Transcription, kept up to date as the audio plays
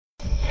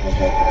What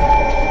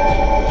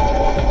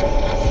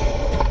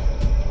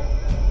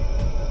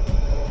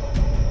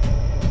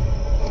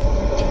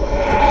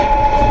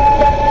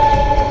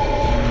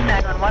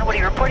are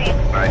you reporting?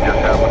 I just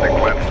happened to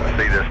glimpse and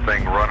see this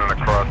thing running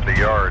across the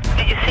yard.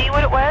 Did you see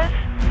what it was?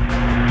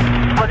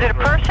 Was it a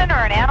person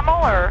or an animal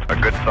or? A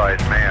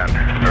good-sized man,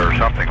 or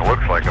something. It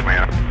looks like a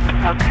man.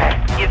 Okay.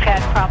 You've had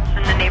problems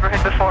in the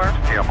neighborhood before?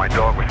 Yeah, my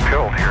dog was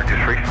killed here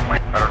just recently.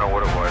 I don't know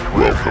what it was.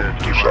 Welcome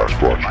to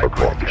Sasquatch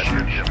Hypotheses.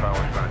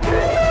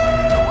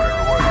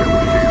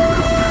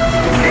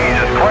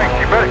 Jesus Christ,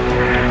 you better...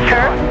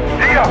 Sure.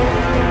 See ya!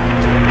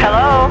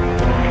 Hello?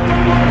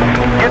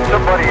 Get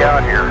somebody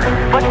out here.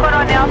 What's going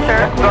on now,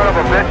 sir? Son of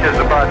a bitch is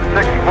about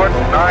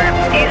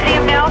 6'9". Do you see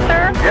him now,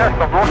 sir? Yes,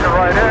 I'm looking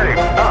right at him.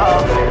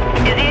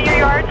 Uh-oh. Is he in your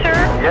yard, sir?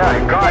 Yeah,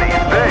 God,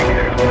 he's big.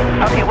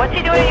 Okay, what's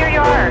he doing in your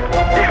yard?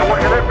 He's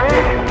looking at me.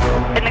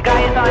 And the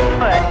guy is on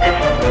foot.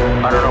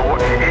 I don't know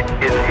what...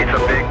 It's a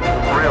big,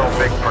 real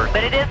big person.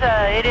 But it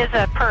is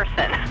a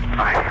person.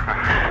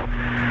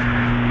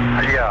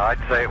 Yeah, I'd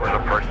say it was a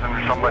person,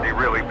 somebody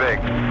really big.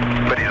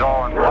 But he's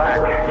all in black.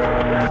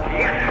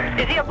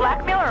 Is he a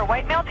black male or a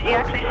white male? Did you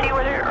actually see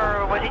whether,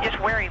 or was he just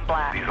wearing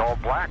black? He's all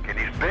black and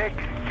he's big.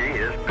 He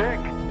is big.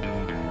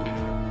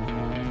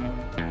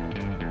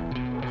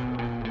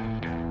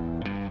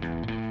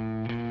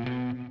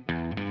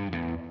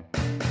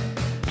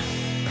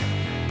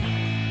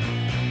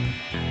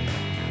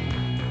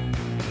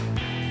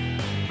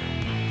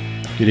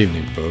 Good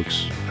evening,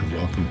 folks, and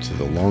welcome to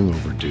the long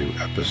overdue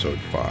episode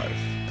 5.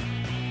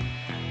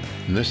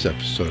 In this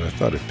episode, I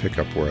thought I'd pick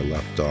up where I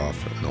left off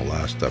in the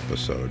last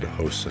episode,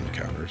 Hosts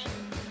Encounters.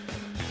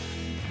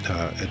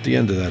 At the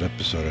end of that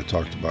episode, I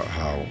talked about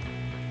how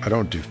I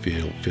don't do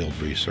field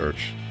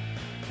research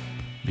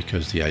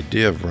because the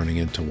idea of running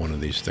into one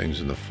of these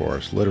things in the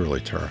forest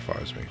literally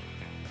terrifies me.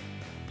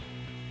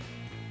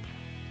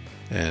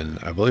 And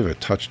I believe I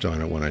touched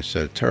on it when I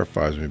said it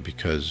terrifies me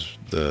because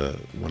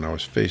when I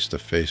was face to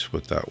face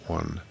with that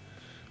one,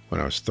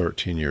 when I was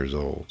 13 years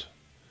old,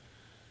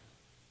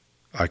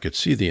 I could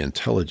see the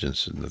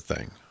intelligence in the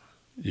thing.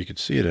 You could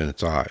see it in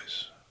its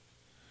eyes.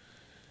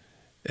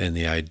 And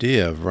the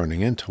idea of running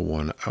into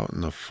one out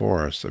in the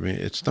forest, I mean,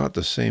 it's not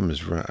the same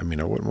as, I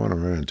wouldn't want to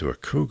run into a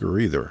cougar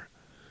either.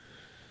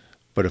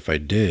 But if I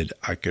did,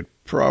 I could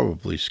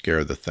probably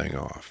scare the thing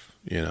off,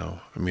 you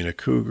know. I mean, a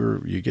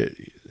cougar,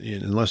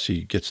 unless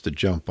he gets the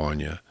jump on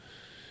you,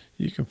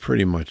 you can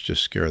pretty much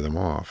just scare them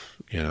off,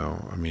 you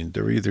know. I mean,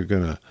 they're either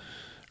going to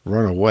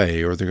run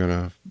away or they're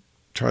going to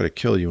try to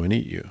kill you and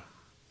eat you.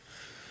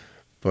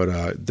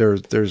 But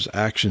there's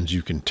actions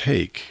you can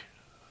take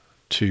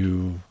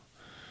to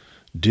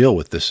deal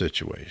with this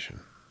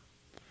situation.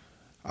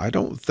 I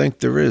don't think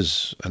there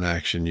is an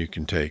action you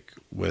can take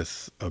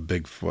with a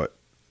Bigfoot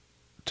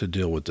to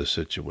deal with the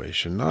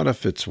situation. Not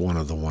if it's one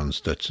of the ones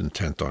that's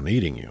intent on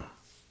eating you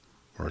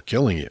or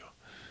killing you.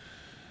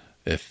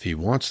 If he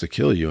wants to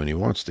kill you and he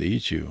wants to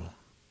eat you,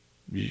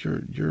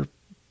 you're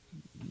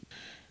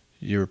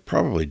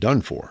probably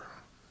done for.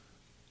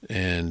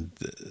 And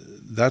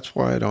that's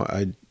why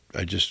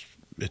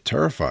it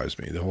terrifies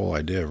me, the whole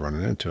idea of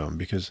running into them,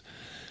 because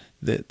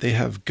they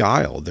have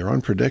guile. They're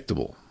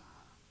unpredictable.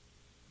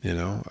 You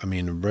know, I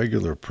mean, a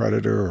regular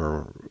predator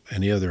or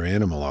any other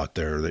animal out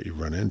there that you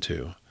run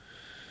into,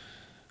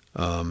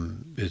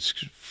 it's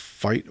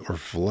fight or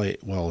flight.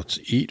 Well, it's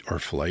eat or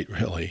flight,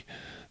 really.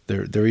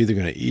 They're either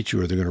going to eat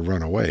you or they're going to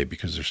run away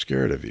because they're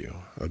scared of you.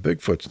 A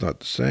Bigfoot's not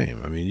the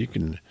same. I mean,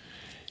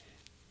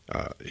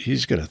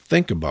 he's going to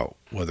think about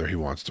whether he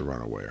wants to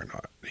run away or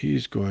not.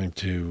 He's going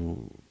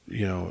to,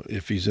 you know,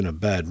 if he's in a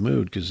bad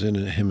mood because then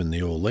him and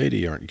the old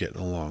lady aren't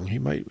getting along, he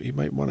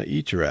might want to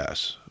eat your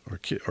ass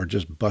or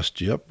just bust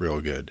you up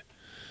real good,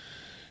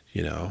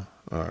 you know,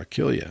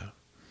 kill you.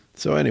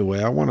 So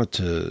anyway, I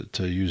wanted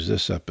to use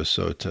this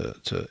episode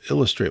to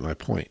illustrate my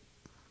point.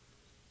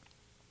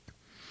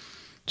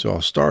 So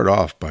I'll start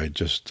off by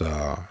just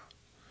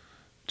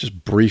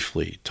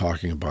briefly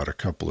talking about a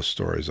couple of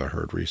stories I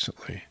heard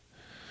recently.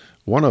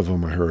 One of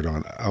them I heard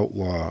on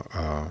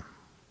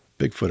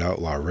Bigfoot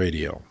Outlaw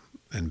Radio,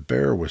 and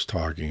Bear was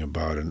talking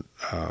about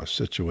a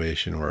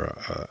situation or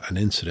an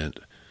incident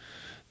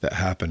that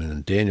happened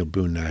in Daniel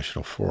Boone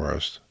National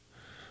Forest,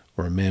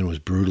 where a man was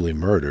brutally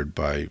murdered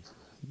by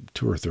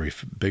 2 or 3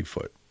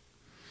 Bigfoot.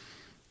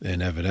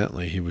 And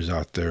evidently he was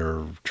out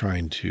there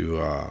trying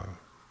to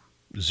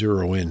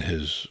zero in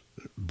his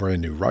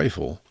brand new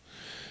rifle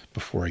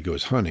before he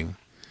goes hunting.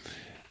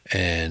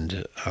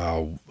 And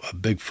a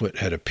Bigfoot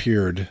had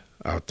appeared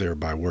out there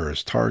by where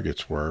his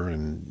targets were,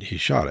 and he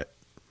shot it.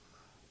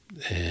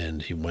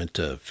 And he went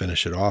to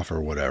finish it off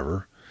or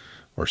whatever,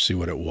 or see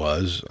what it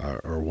was,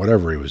 or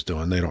whatever he was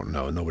doing. They don't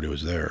know. Nobody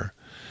was there.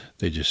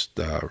 They just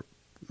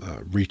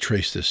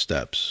retraced his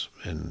steps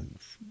and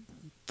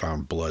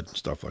found blood and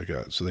stuff like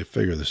that. So they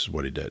figure this is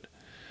what he did.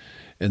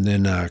 And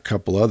then a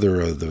couple other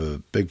of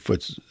the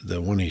Bigfoots,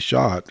 the one he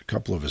shot, a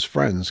couple of his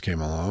friends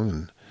came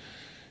along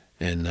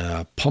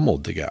and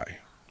pummeled the guy,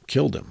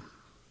 killed him.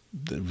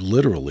 They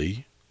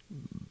literally,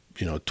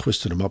 you know,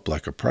 twisted him up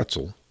like a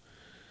pretzel,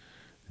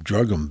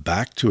 drug him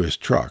back to his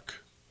truck,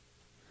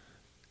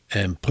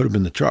 and put him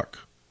in the truck.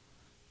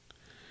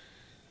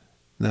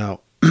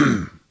 Now,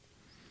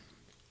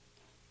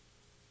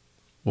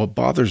 what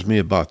bothers me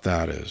about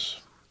that is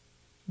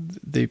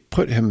they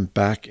put him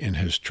back in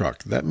his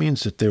truck. That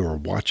means that they were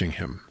watching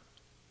him.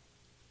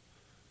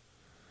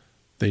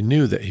 They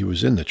knew that he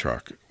was in the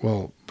truck.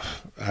 Well,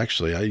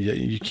 actually,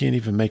 you can't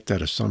even make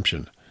that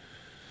assumption.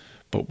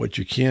 But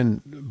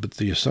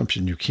the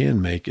assumption you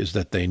can make is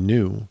that they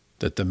knew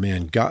that the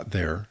man got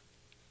there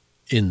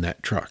in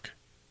that truck.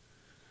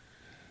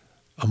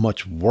 A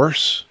much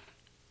worse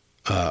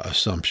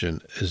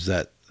assumption is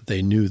that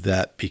they knew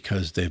that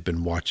because they've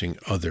been watching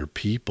other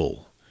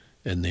people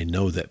and they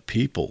know that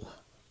people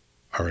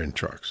are in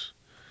trucks.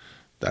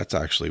 That's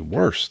actually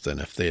worse than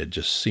if they had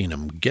just seen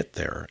him get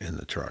there in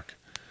the truck.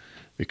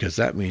 Because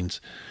that means,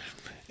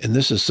 and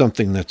this is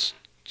something that's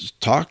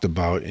talked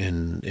about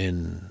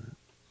on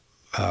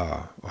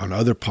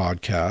other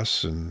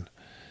podcasts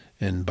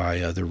and by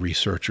other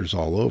researchers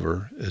all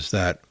over, is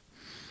that,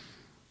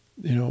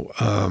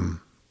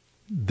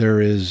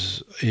 there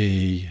is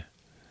an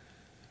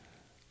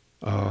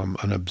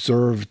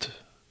observed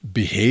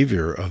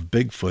behavior of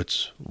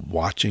Bigfoots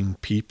watching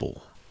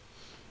people.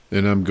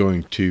 And I'm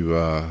going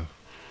to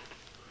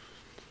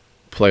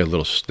play a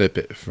little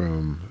snippet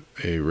from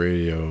a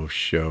radio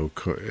show.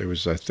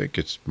 I think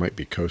it might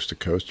be Coast to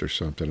Coast or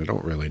something. I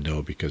don't really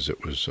know because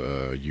it was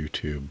a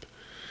YouTube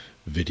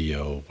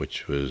video,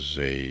 which was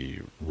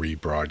a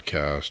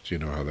rebroadcast. You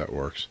know how that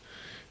works.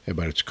 Yeah,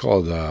 but it's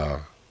called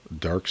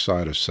Dark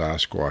Side of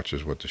Sasquatch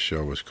is what the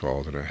show was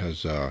called. And it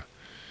has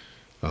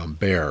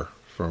Bear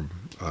from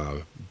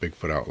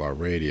Bigfoot Outlaw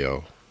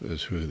Radio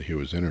is who he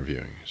was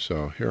interviewing.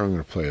 So here I'm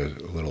going to play a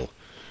little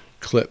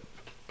clip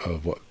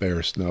of what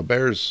Bear's... Now,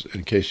 Bear's,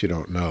 in case you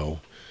don't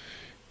know,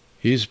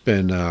 he's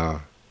been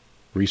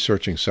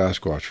researching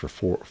Sasquatch for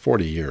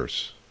 40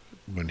 years.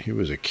 When he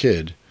was a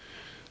kid,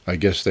 I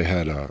guess they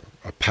had a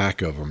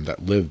pack of them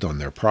that lived on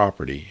their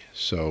property.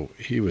 So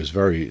he was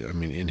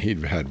and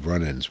he'd had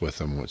run-ins with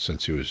them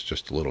since he was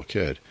just a little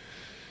kid.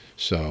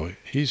 So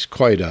he's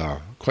quite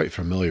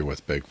familiar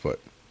with Bigfoot.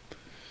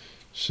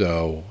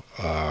 So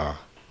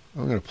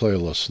I'm going to play a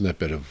little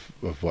snippet of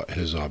what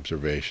his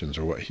observations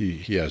or what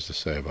he has to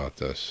say about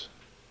this.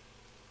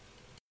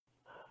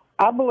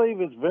 I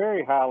believe it's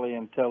very highly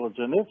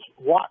intelligent. It's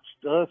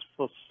watched us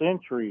for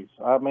centuries.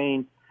 I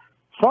mean,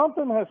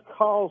 something has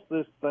caused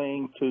this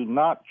thing to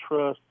not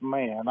trust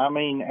man. I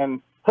mean,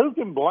 and who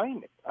can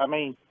blame it? I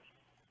mean,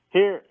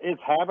 here,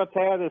 its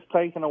habitat is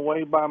taken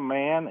away by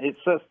man. It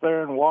sits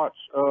there and watch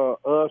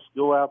us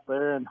go out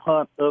there and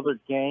hunt other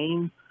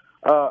game.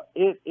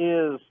 It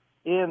is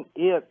in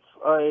its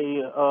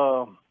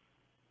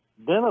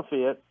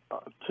benefit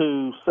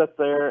to sit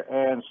there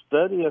and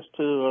study us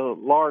to a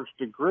large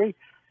degree.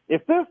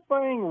 If this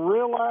thing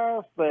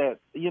realized that,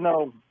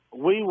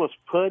 we was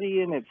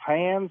putty in its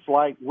hands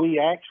like we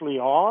actually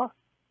are,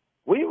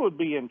 we would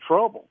be in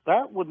trouble.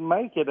 That would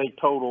make it a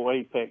total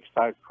apex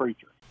type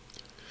creature.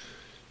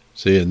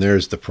 See, and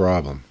there's the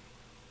problem.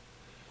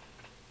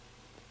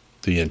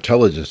 The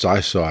intelligence I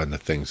saw in the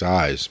thing's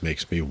eyes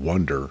makes me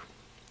wonder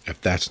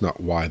if that's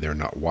not why they're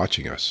not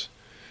watching us.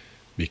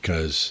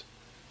 Because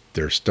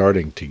they're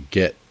starting to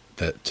get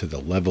that to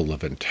the level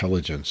of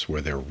intelligence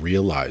where they're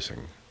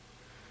realizing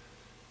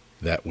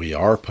that we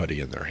are putty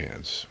in their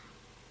hands.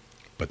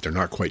 But they're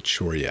not quite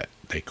sure yet.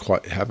 They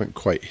haven't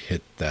quite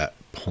hit that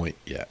point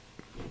yet.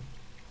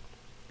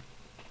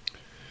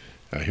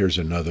 Here's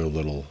another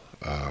little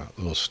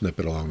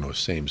snippet along those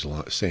same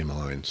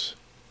lines.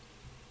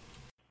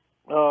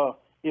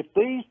 If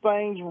these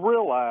things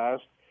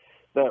realized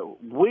that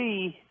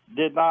we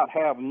did not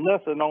have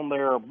nothing on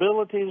their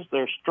abilities,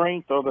 their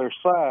strength, or their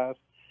size,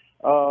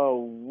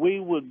 we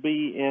would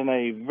be in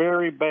a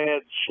very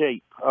bad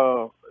shape.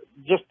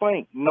 Just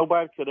think,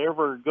 nobody could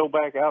ever go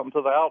back out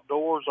into the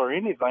outdoors or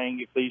anything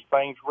if these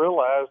things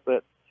realized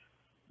that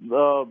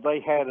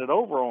they had it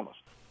over on us.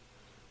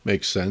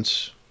 Makes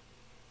sense.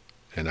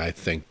 And I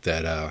think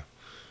that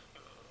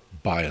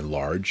by and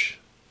large,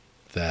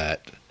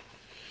 that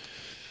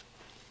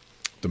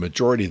the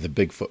majority of the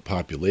Bigfoot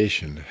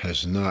population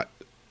has not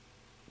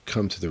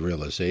come to the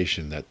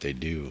realization that they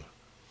do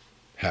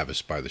have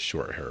us by the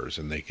short hairs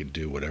and they could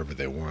do whatever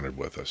they wanted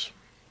with us.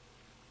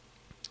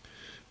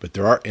 But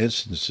there are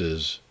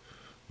instances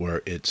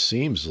where it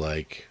seems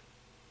like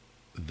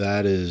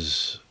that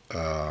is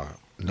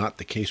not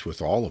the case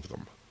with all of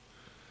them.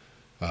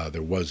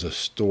 There was a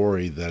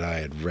story that I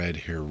had read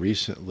here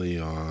recently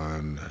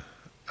on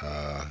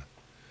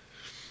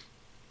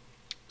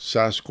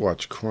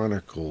Sasquatch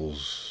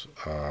Chronicles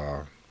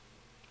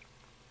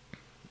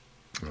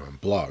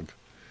blog.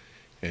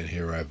 And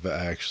here I've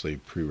actually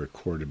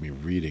pre-recorded me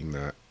reading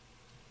that.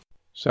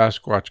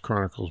 Sasquatch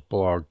Chronicles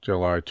blog,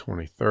 July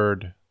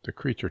 23rd. The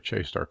creature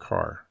chased our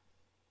car.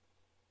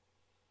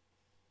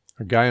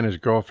 A guy and his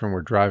girlfriend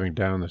were driving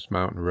down this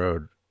mountain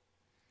road.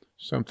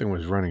 Something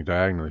was running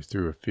diagonally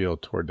through a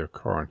field toward their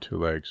car on two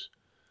legs.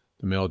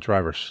 The male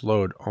driver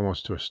slowed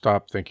almost to a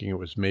stop, thinking it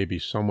was maybe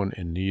someone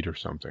in need or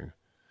something.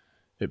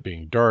 It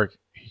being dark,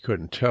 he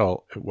couldn't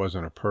tell it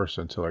wasn't a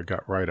person until it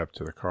got right up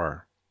to the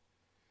car.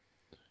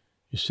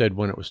 He said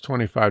when it was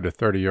 25 to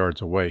 30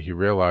 yards away, he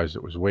realized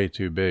it was way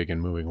too big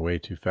and moving way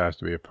too fast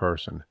to be a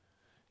person.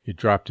 He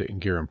dropped it in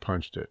gear and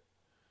punched it.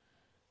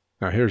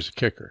 Now here's the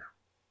kicker.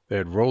 They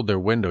had rolled their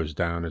windows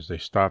down as they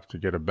stopped to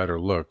get a better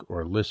look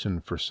or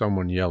listen for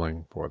someone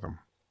yelling for them.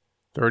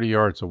 30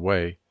 yards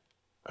away,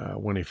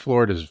 when he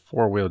floored his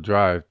four-wheel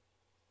drive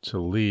to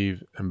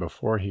leave, and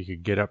before he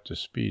could get up to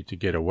speed to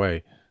get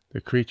away,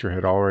 the creature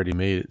had already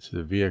made it to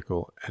the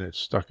vehicle and had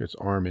stuck its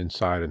arm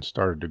inside and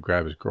started to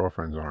grab his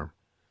girlfriend's arm.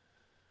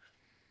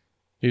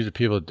 These are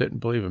people that didn't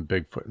believe in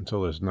Bigfoot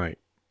until this night.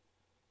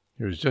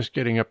 He was just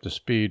getting up to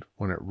speed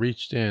when it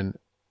reached in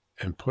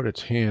and put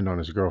its hand on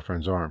his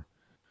girlfriend's arm.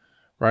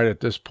 Right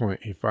at this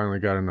point, he finally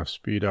got enough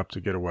speed up to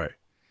get away.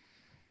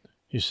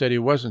 He said he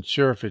wasn't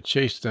sure if it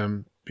chased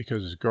them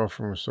because his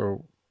girlfriend was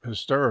so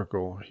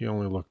hysterical, he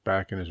only looked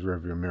back in his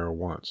rearview mirror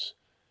once,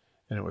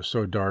 and it was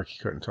so dark he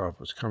couldn't tell if it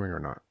was coming or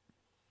not.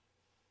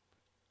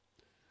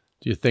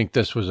 Do you think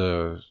this was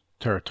a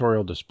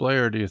territorial display,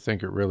 or do you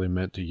think it really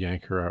meant to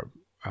yank her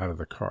out of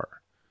the car?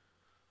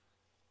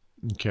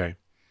 Okay.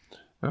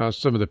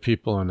 Some of the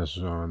people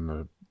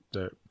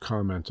that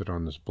commented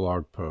on this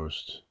blog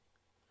post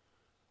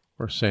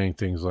were saying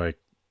things like,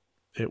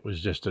 it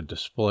was just a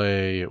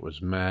display, it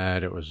was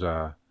mad, it was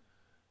a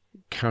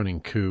counting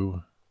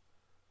coup,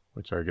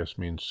 which I guess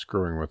means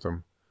screwing with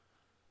them.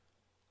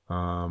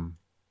 And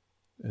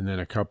then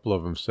a couple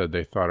of them said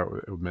they thought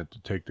it meant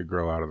to take the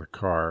girl out of the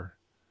car.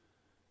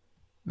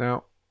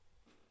 Now,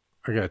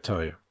 I gotta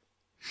tell you,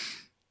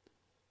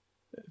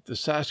 if the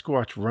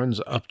Sasquatch runs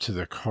up to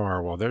the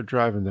car while they're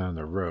driving down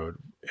the road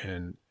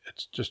and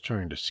it's just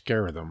trying to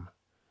scare them,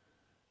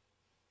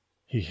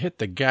 he hit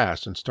the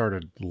gas and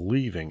started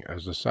leaving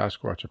as the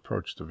Sasquatch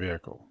approached the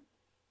vehicle.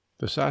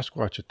 The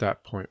Sasquatch at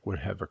that point would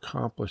have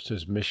accomplished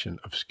his mission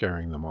of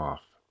scaring them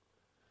off.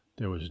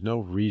 There was no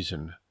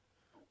reason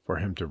for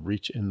him to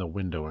reach in the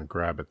window and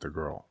grab at the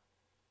girl.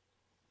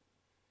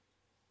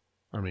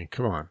 I mean,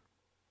 come on.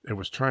 It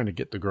was trying to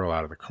get the girl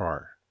out of the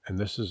car, and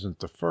this isn't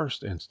the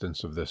first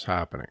instance of this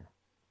happening.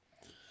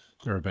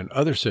 There have been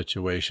other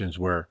situations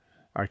where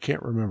I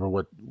can't remember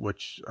where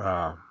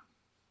I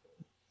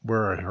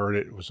heard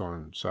it. It was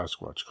on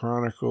Sasquatch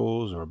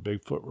Chronicles or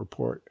Bigfoot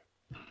Report.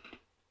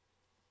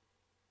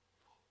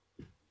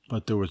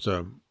 But there was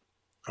a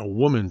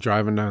woman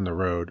driving down the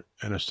road,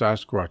 and a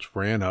Sasquatch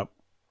ran up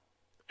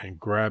and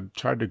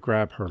tried to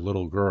grab her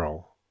little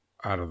girl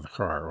out of the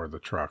car or the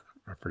truck.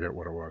 I forget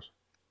what it was.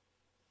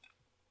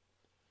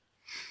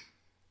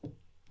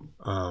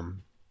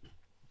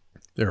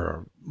 There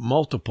are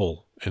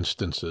multiple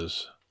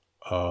instances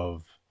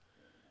of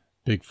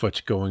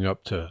Bigfoots going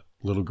up to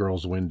little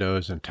girls'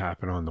 windows and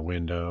tapping on the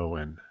window.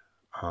 And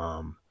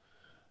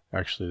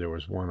actually there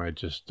was one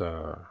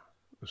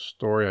a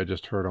story I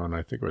just heard on,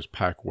 I think it was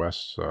Pac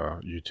West's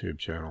YouTube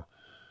channel,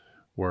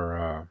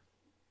 where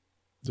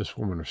this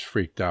woman was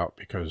freaked out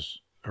because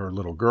her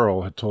little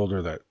girl had told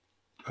her that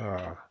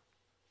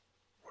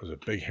was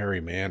a big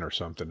hairy man or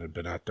something had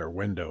been at their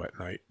window at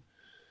night.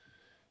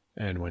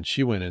 And when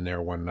she went in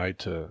there one night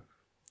to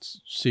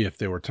see if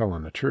they were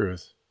telling the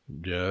truth,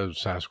 yeah,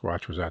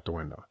 Sasquatch was at the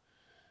window.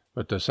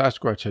 But the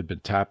Sasquatch had been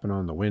tapping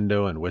on the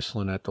window and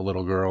whistling at the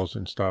little girls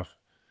and stuff,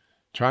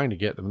 trying to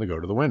get them to go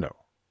to the window.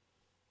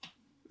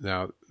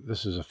 Now,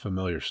 this is a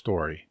familiar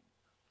story.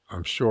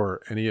 I'm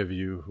sure any of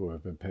you who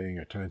have been paying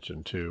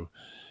attention to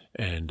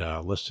and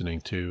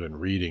listening to and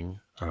reading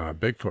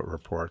Bigfoot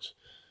reports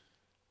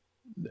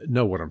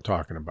know what I'm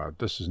talking about.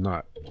 This is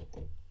not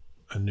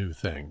a new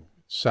thing.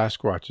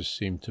 Sasquatches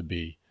seem to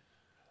be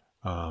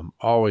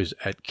always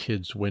at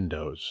kids'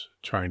 windows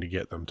trying to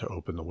get them to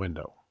open the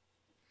window.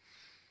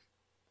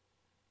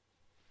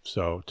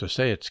 So to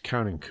say it's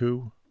counting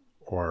coup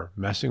or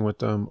messing with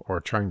them or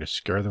trying to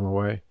scare them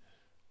away,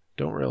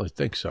 don't really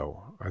think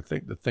so. I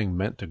think the thing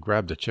meant to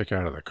grab the chick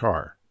out of the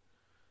car.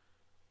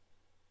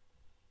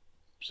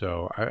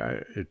 So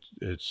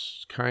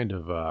it's kind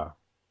of a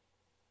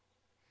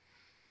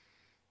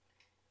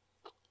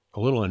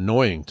little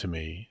annoying to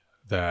me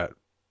that,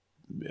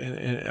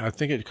 and I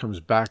think it comes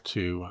back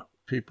to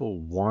people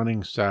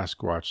wanting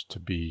Sasquatch to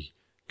be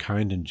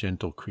kind and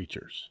gentle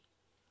creatures.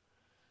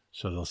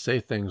 So they'll say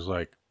things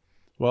like,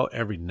 well,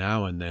 every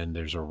now and then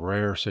there's a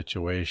rare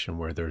situation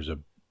where there's a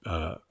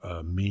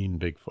mean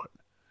Bigfoot.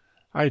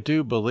 I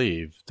do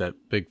believe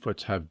that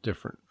Bigfoots have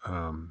different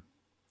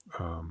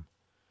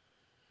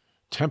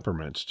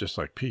temperaments, just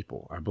like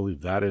people. I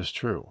believe that is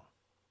true.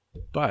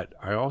 But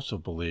I also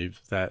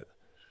believe that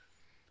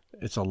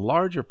it's a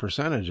larger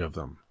percentage of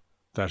them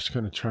that's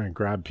going to try and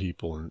grab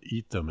people and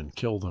eat them and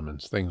kill them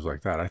and things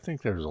like that. I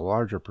think there's a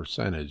larger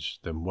percentage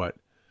than what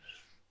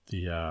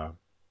the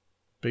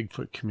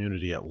Bigfoot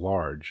community at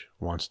large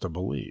wants to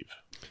believe.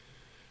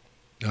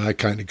 Now, I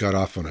kind of got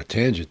off on a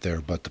tangent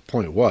there, but the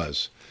point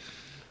was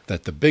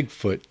that the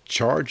Bigfoot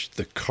charged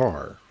the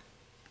car.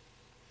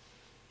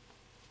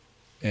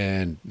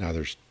 And now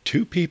there's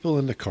two people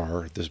in the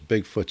car. This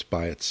Bigfoot's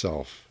by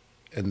itself,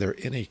 and they're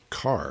in a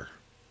car.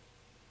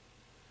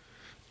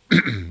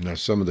 Now,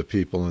 some of the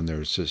people in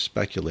there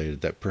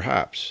speculated that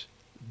perhaps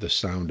the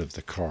sound of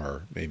the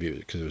car, maybe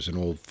because it was an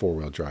old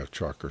four-wheel drive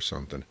truck or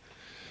something,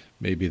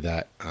 maybe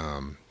that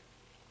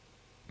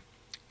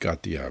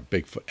got the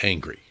Bigfoot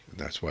angry, and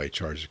that's why he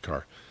charged the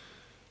car.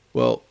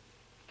 Well,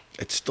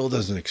 it still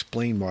doesn't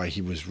explain why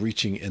he was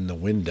reaching in the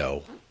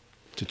window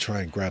to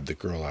try and grab the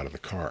girl out of the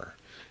car.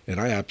 And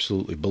I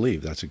absolutely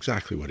believe that's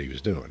exactly what he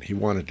was doing. He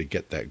wanted to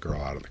get that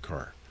girl out of the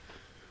car.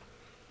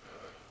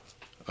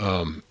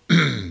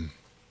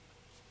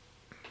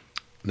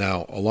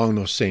 Now, along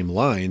those same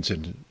lines,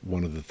 and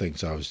one of the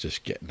things I was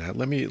just getting at,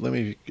 let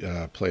me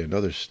play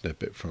another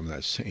snippet from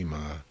that same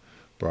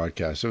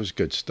broadcast. It was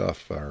good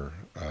stuff, our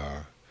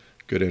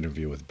good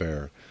interview with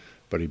Bear.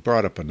 But he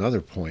brought up another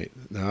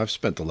point. Now, I've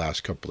spent the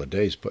last couple of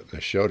days putting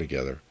this show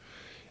together,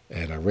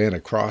 and I ran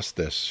across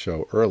this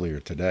show earlier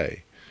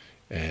today,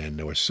 and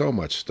there was so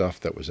much stuff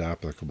that was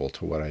applicable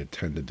to what I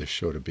intended this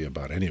show to be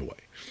about anyway,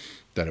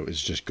 that it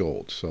was just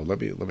gold. So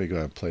let me go ahead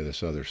and play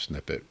this other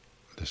snippet,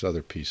 this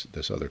other piece,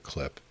 this other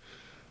clip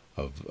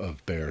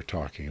of Bear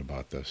talking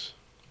about this.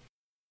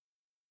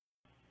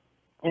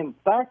 In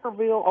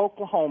Thackerville,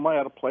 Oklahoma,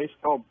 at a place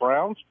called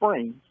Brown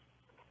Springs,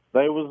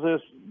 there was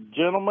this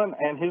gentleman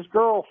and his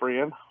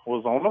girlfriend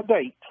was on a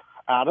date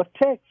out of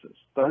Texas.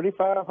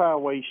 35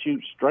 highway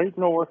shoots straight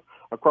north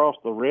across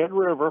the Red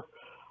River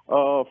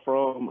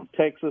from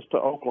Texas to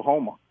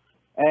Oklahoma.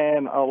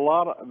 And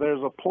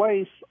there's a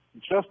place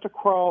just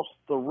across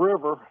the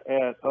river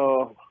at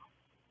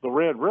the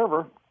Red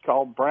River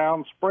called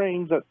Brown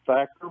Springs at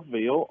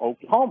Thackerville,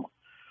 Oklahoma.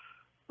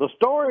 The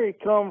story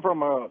come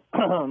from a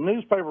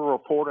newspaper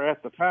reporter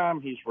at the time.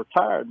 He's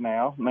retired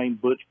now,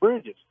 named Butch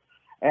Bridges.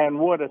 And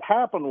what had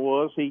happened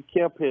was he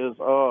kept his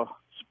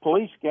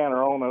police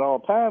scanner on at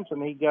all times,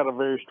 and he got a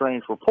very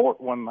strange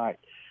report one night.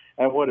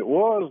 And what it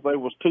was, there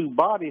was 2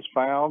 bodies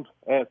found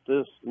at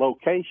this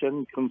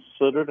location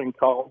considered and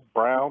called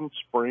Brown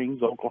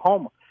Springs,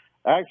 Oklahoma.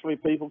 Actually,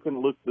 people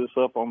can look this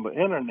up on the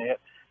internet.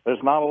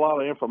 There's not a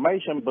lot of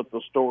information, but the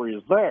story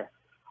is there.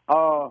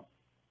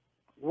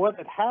 What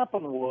had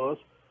happened was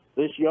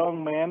this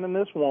young man and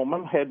this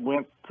woman had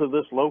went to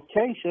this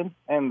location,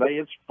 and they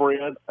had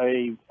spread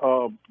a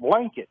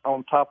blanket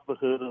on top of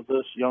the hood of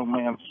this young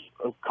man's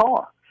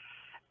car.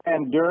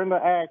 And during the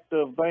act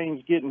of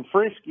things getting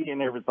frisky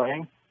and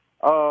everything,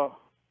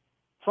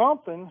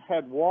 something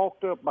had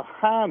walked up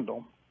behind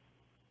them.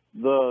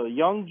 The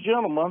young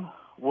gentleman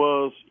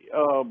was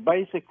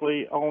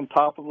basically on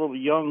top of the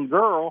young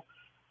girl,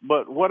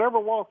 but whatever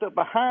walked up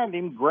behind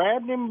him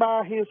grabbed him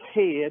by his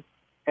head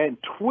and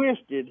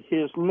twisted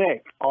his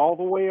neck all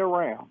the way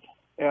around.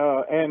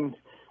 And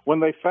when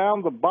they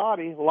found the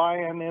body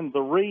lying in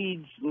the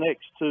reeds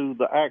next to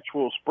the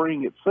actual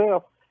spring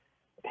itself,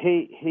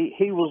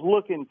 he was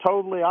looking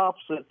totally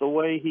opposite the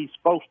way he's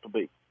supposed to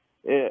be.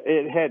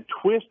 It had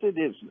twisted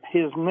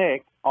his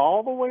neck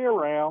all the way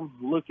around,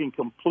 looking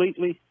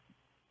completely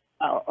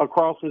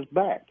across his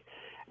back.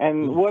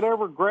 And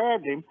whatever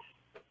grabbed him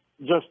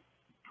just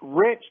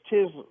wrenched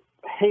his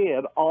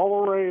head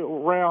all the way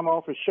around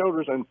off his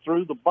shoulders and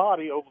threw the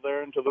body over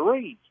there into the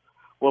reeds.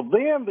 Well,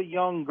 then the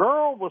young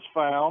girl was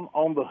found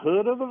on the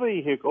hood of the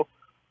vehicle,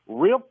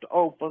 ripped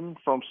open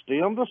from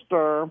stem to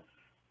stern,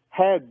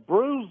 had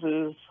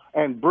bruises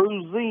and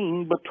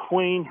bruising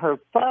between her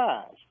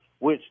thighs,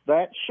 which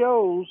that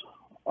shows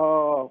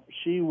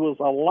she was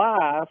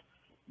alive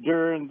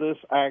during this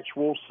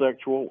actual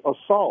sexual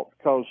assault,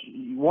 because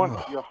once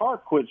your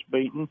heart quits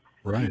beating,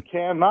 you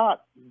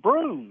cannot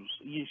bruise.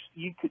 You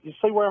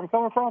see where I'm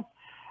coming from?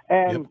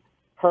 And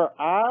her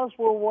eyes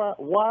were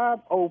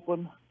wide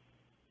open.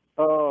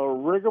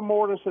 Rigor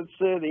mortis had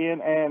set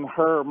in, and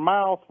her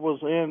mouth was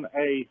in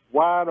a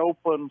wide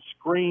open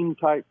scream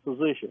type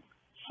position.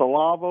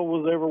 Saliva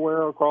was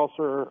everywhere across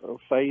her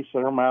face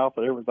and her mouth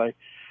and everything.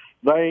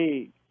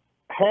 They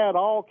had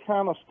all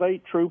kind of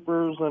state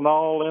troopers and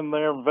all in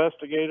there,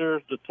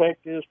 investigators,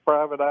 detectives,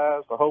 private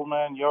eyes, the whole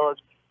 9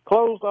 yards,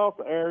 closed off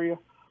the area.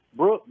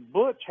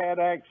 Butch had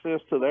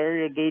access to the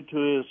area due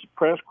to his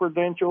press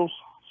credentials,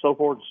 so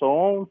forth and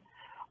so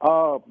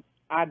on.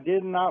 I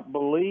did not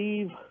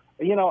believe,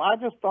 I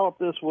just thought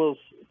this was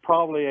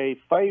probably a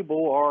fable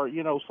or,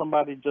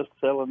 somebody just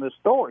telling this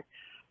story.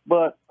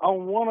 But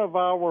on one of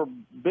our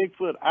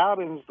Bigfoot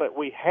outings that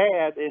we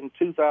had in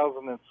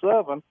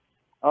 2007,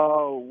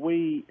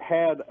 we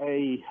had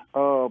a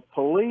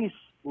police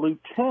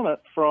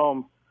lieutenant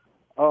from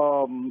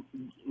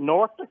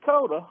North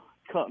Dakota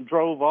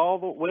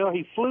drove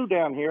he flew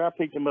down here. I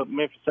picked him up at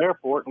Memphis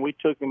Airport, and we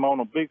took him on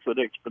a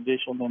Bigfoot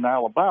expedition in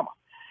Alabama.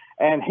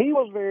 And he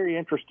was very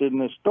interested in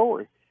this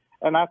story.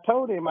 And I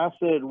told him, I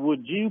said,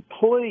 would you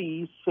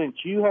please, since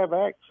you have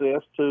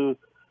access to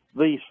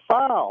these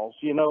files,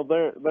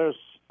 there's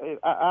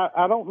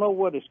I don't know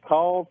what it's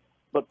called,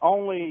 but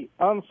only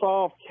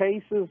unsolved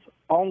cases,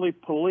 only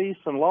police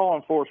and law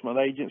enforcement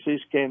agencies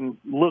can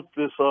look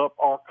this up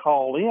or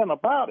call in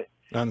about it.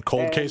 On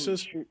cold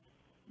cases?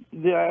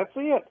 That's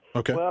it.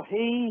 Okay. Well,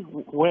 he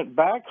went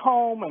back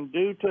home, and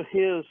due to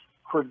his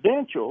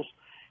credentials,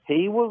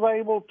 He was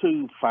able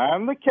to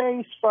find the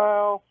case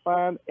file,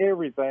 find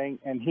everything,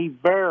 and he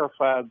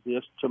verified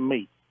this to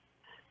me.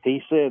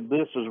 He said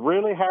this has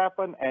really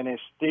happened and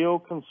is still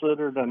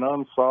considered an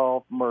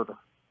unsolved murder.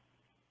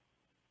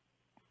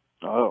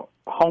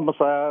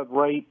 Homicide,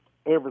 rape,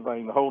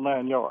 everything, the whole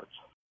 9 yards.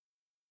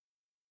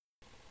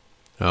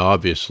 Now,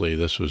 obviously,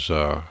 this was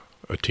a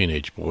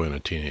teenage boy and a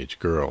teenage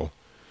girl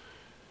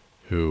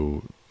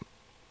who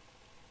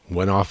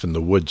went off in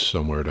the woods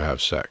somewhere to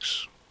have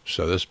sex.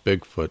 So this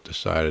Bigfoot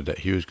decided that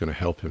he was going to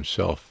help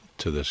himself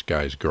to this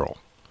guy's girl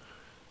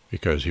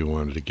because he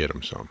wanted to get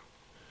him some.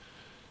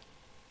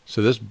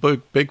 So this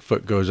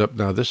Bigfoot goes up.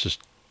 Now, this is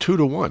 2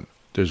 to 1.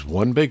 There's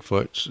one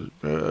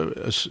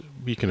Bigfoot.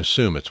 You can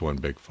assume it's one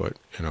Bigfoot.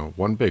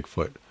 One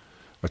Bigfoot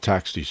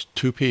attacks these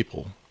 2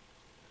 people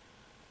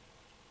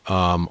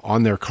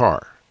on their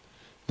car.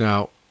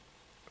 Now,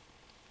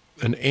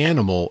 an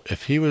animal,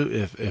 if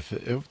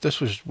this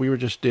was, we were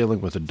just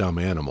dealing with a dumb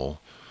animal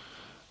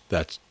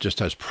that just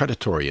has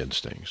predatory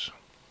instincts,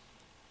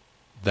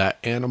 that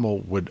animal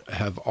would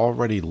have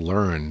already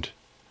learned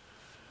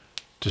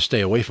to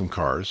stay away from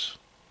cars.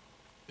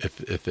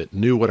 If it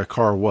knew what a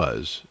car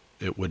was,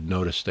 it would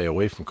know to stay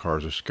away from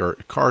cars. Or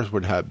cars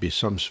would be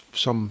some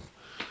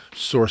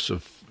source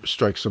of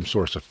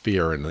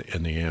fear in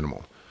the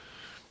animal.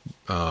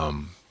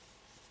 And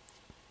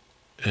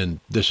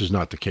this is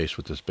not the case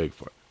with this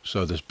Bigfoot.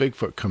 So this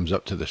Bigfoot comes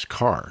up to this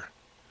car.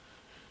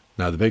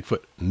 Now the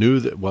Bigfoot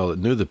knew that, well, it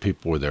knew the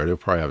people were there. They were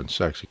probably having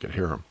sex. He could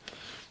hear them.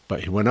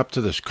 But he went up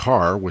to this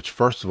car, which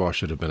first of all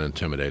should have been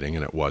intimidating,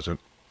 and it wasn't,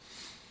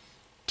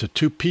 to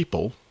 2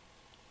 people,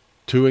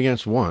 2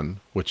 against 1,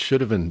 which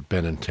should have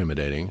been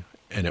intimidating,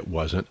 and it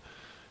wasn't.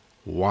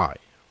 Why?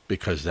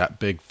 Because that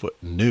Bigfoot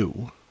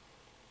knew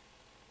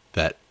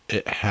that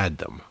it had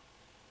them.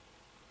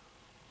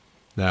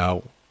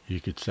 Now,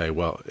 you could say,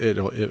 well,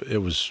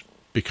 it was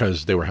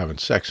because they were having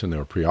sex and they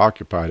were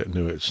preoccupied. It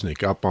knew it'd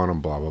sneak up on them,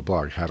 blah, blah,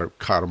 blah.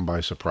 Caught them by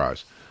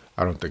surprise.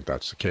 I don't think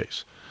that's the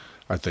case.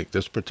 I think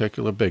this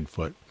particular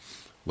Bigfoot,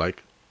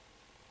 like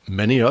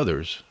many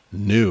others,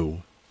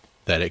 knew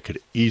that it could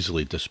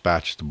easily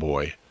dispatch the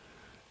boy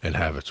and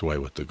have its way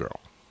with the girl.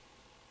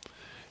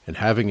 And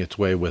having its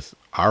way with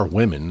our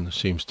women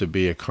seems to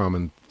be a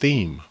common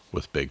theme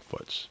with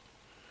Bigfoots.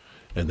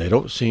 And they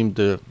don't seem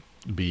to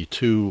be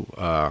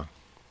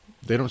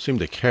they don't seem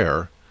to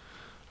care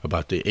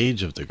about the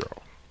age of the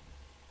girl,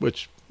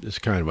 which is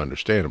kind of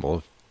understandable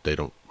if they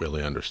don't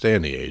really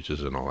understand the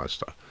ages and all that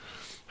stuff.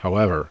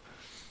 However,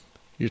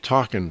 you're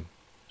talking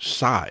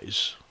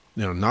size.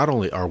 Not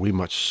only are we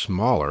much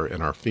smaller,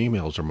 and our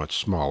females are much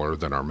smaller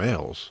than our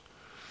males,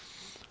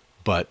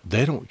 but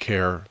they don't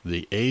care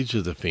the age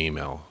of the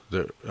female.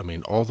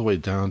 All the way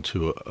down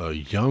to a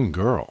young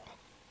girl,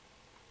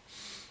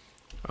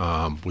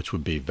 which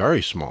would be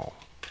very small.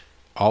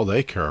 All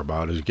they care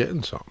about is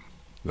getting some.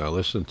 Now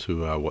listen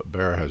to what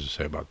Bear has to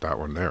say about that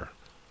one there.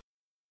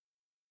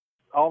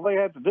 All they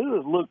have to do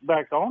is look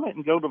back on it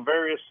and go to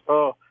various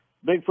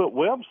Bigfoot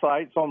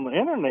websites on the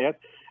internet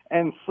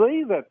and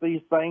see that these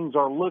things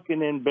are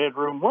looking in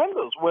bedroom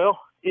windows. Well,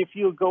 if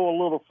you go a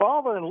little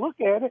farther and look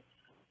at it,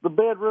 the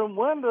bedroom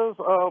windows,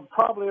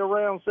 probably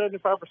around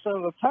 75%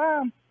 of the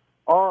time,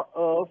 are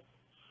of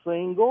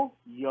single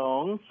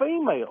young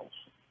females.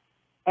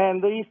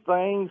 And these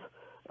things,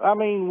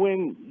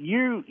 when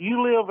you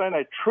live in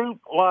a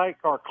troop-like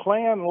or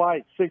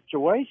clan-like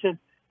situation,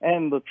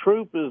 and the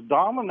troop is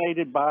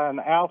dominated by an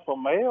alpha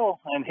male,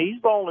 and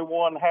he's the only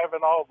one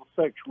having all the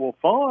sexual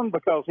fun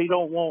because he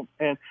don't want,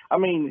 him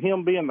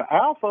being the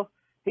alpha,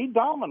 he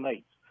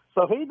dominates.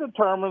 So he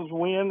determines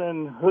when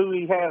and who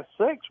he has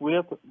sex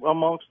with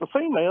amongst the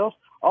females.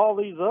 All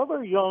these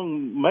other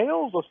young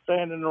males are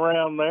standing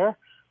around there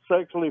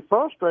sexually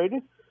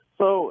frustrated.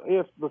 So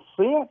if the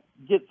scent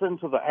gets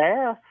into the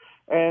air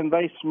and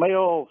they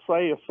smell,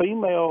 say, a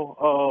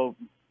female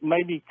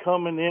maybe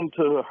coming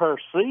into her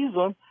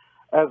season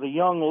as a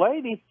young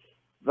lady,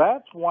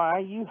 that's why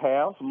you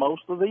have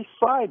most of these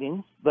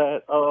sightings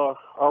that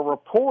are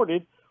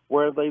reported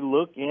where they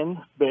look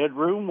in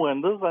bedroom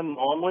windows, and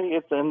normally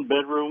it's in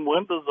bedroom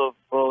windows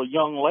of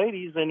young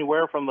ladies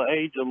anywhere from the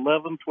age of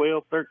 11,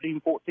 12, 13,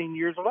 14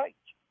 years of age.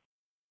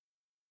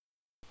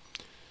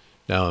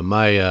 Now, in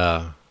my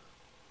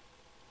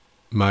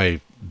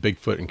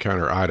Bigfoot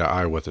encounter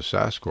eye-to-eye with a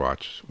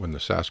Sasquatch, when the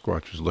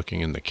Sasquatch was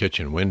looking in the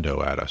kitchen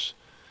window at us,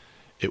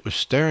 it was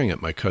staring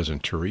at my cousin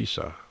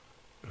Teresa,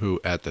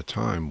 who at the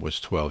time was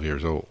 12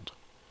 years old.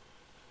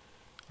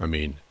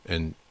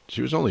 And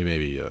she was only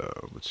maybe,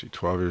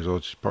 12 years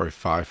old. She's probably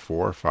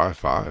 5'4",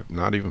 5'5",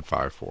 not even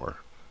 5'4",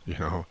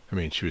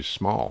 she was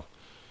small.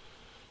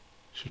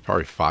 She was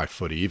probably 5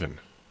 foot even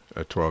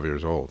at 12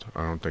 years old.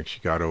 I don't think she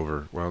got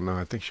over,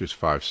 I think she was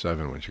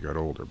 5'7" when she got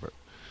older, but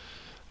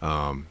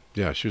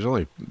she was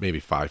only maybe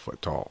 5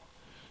 foot tall.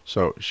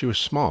 So she was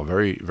small,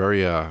 very,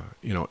 very,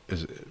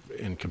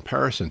 in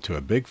comparison to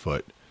a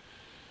Bigfoot,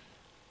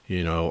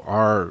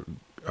 our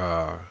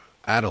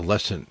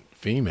adolescent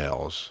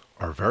females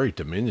are very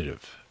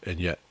diminutive, and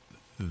yet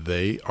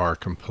they are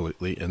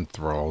completely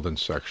enthralled and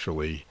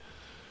sexually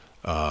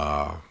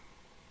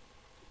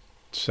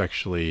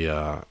sexually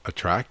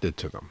attracted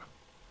to them.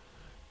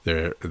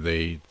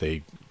 They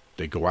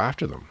go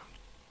after them.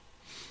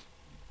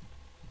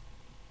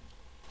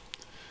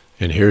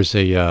 And here's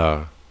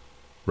a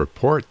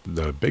report,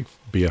 the big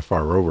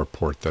BFRO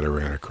report that I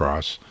ran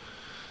across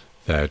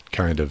that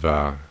kind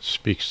of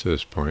speaks to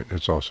this point.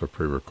 It's also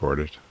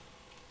pre-recorded.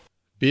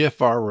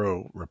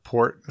 BFRO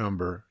report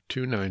number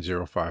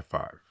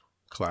 29055,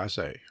 Class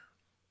A,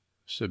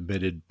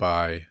 submitted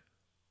by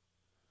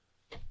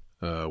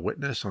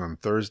witness on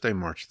Thursday,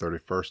 March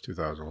 31st,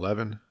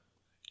 2011.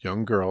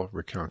 Young girl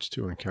recounts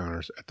 2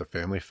 encounters at the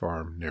family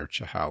farm near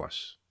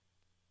Chehalis.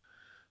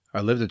 I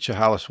lived in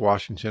Chehalis,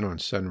 Washington on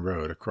Sen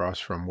Road across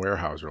from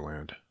Weyerhaeuser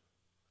Land.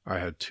 I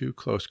had 2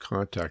 close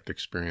contact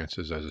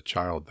experiences as a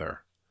child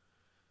there.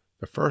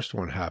 The first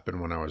one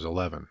happened when I was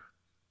 11.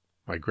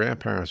 My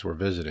grandparents were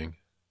visiting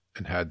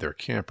and had their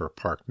camper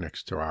parked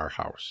next to our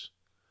house.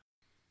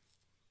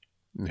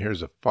 And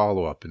here's a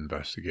follow-up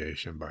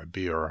investigation by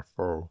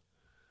BRFO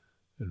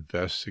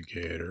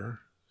investigator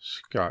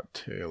Scott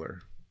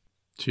Taylor.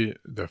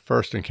 The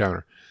first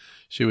encounter.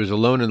 She was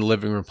alone in the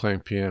living room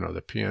playing piano.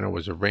 The piano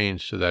was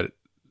arranged so that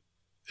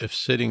if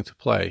sitting to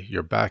play,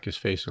 your back is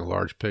facing a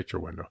large picture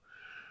window.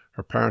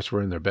 Her parents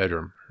were in their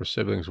bedroom. Her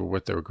siblings were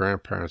with their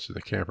grandparents in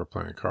the camper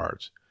playing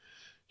cards.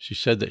 She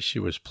said that she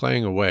was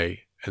playing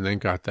away and then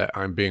got that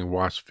I'm being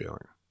watched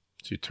feeling.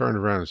 She turned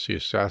around to see a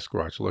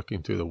Sasquatch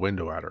looking through the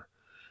window at her.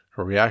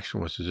 Her reaction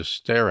was to just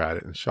stare at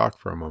it in shock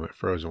for a moment,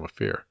 frozen with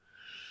fear.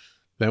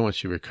 Then when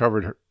she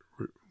recovered,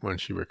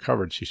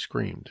 she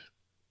screamed.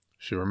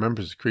 She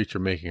remembers the creature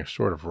making a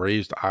sort of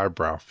raised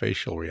eyebrow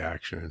facial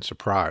reaction in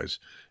surprise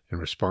in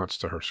response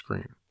to her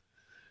scream.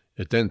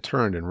 It then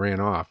turned and ran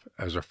off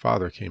as her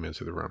father came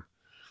into the room.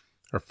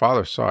 Her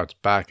father saw its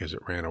back as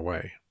it ran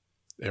away.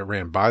 It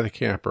ran by the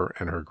camper,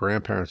 and her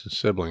grandparents and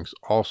siblings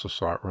also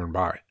saw it run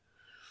by.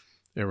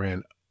 It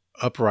ran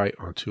upright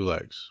on 2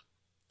 legs.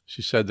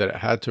 She said that it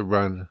had to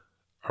run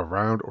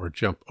around or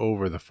jump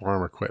over the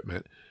farm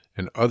equipment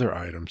and other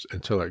items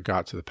until it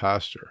got to the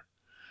pasture.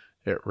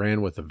 It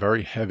ran with a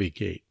very heavy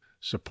gait,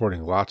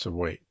 supporting lots of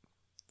weight.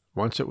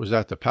 Once it was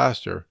at the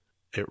pasture,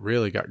 it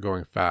really got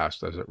going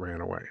fast as it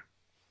ran away.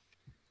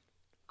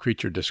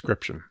 Creature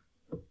description.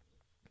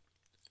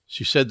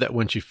 She said that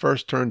when she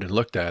first turned and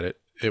looked at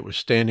it, it was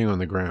standing on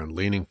the ground,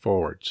 leaning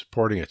forward,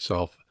 supporting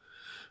itself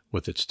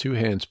with its 2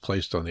 hands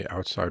placed on the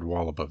outside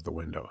wall above the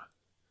window.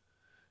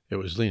 It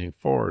was leaning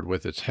forward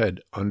with its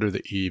head under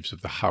the eaves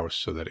of the house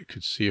so that it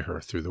could see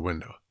her through the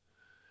window.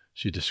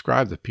 She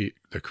described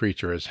the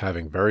creature as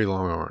having very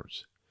long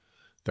arms.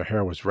 The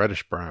hair was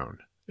reddish-brown.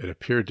 It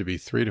appeared to be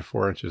 3 to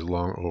 4 inches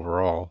long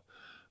overall,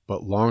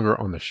 but longer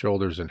on the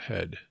shoulders and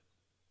head.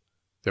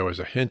 There was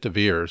a hint of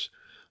ears,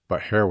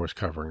 but hair was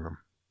covering them.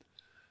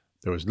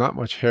 There was not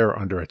much hair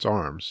under its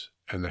arms,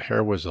 and the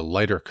hair was a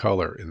lighter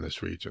color in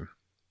this region.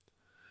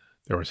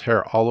 There was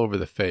hair all over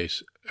the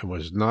face and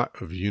was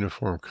not of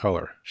uniform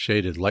color,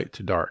 shaded light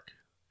to dark.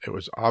 It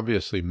was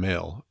obviously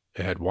male.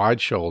 It had wide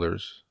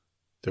shoulders.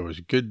 There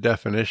was good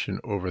definition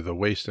over the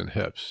waist and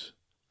hips.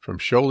 From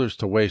shoulders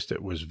to waist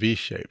it was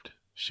V-shaped.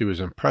 She was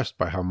impressed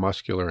by how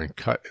muscular and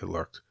cut it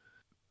looked.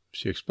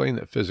 She explained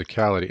that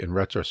physicality, in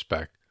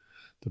retrospect,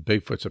 the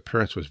Bigfoot's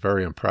appearance was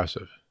very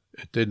impressive.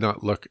 It did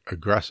not look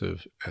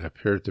aggressive and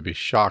appeared to be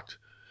shocked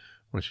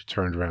when she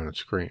turned around and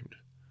screamed.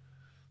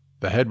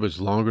 The head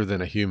was longer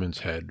than a human's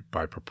head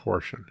by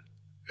proportion.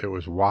 It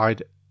was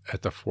wide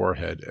at the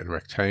forehead and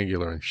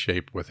rectangular in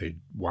shape with a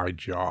wide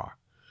jaw.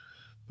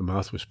 The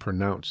mouth was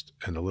pronounced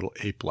and a little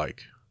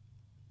ape-like.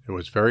 It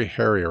was very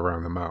hairy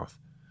around the mouth.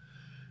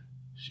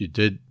 She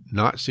did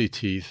not see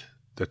teeth.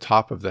 The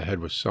top of the head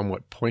was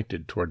somewhat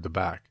pointed toward the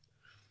back.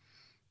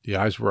 The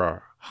eyes were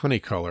a honey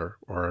color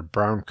or a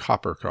brown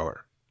copper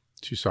color.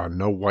 She saw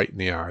no white in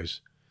the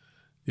eyes.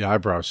 The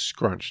eyebrows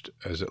scrunched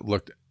as it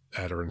looked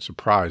at her in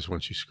surprise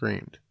when she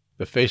screamed.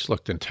 The face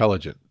looked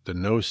intelligent. The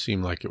nose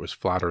seemed like it was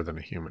flatter than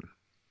a human.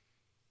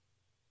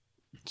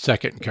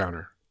 Second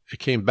encounter. It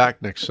came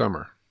back next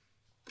summer.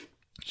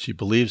 She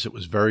believes it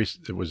was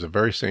the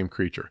very same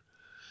creature.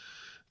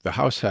 The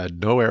house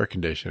had no air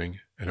conditioning,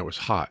 and it was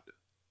hot,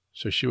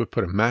 so she would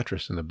put a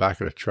mattress in the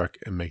back of the truck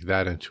and make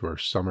that into her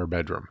summer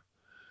bedroom.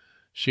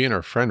 She and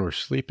her friend were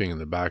sleeping in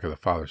the back of the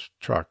father's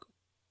truck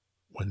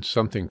when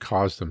something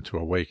caused them to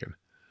awaken.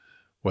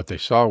 What they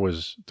saw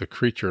was the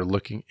creature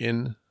looking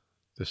in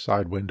the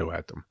side window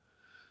at them.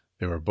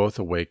 They were both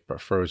awake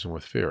but frozen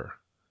with fear.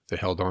 They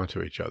held on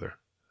to each other.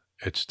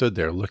 It stood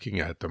there looking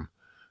at them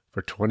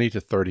for 20 to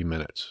 30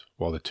 minutes,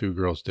 while the 2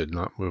 girls did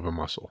not move a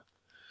muscle.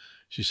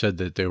 She said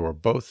that they were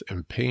both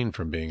in pain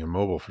from being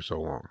immobile for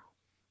so long.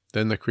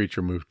 Then the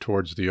creature moved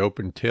towards the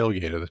open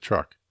tailgate of the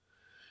truck.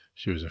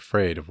 She was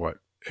afraid of what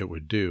it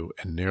would do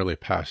and nearly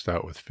passed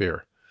out with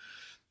fear.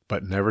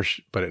 But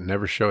it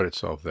never showed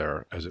itself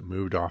there as it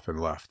moved off and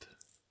left.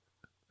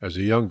 As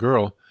a young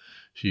girl,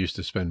 she used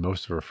to spend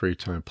most of her free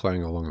time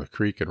playing along the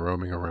creek and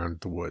roaming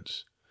around the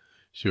woods.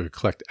 She would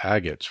collect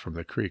agates from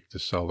the creek to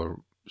sell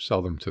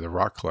them to the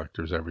rock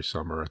collectors every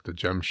summer at the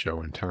gem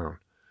show in town.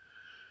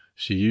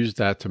 She used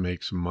that to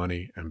make some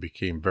money and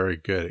became very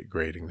good at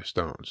grading the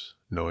stones,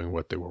 knowing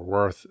what they were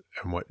worth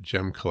and what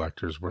gem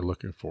collectors were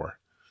looking for.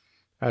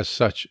 As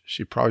such,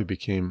 she probably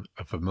became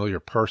a familiar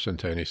person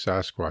to any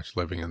Sasquatch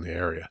living in the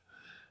area,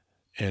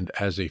 and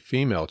as a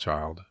female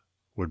child,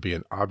 would be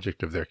an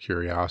object of their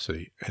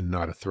curiosity and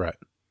not a threat.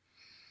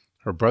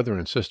 Her brother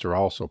and sister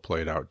also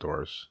played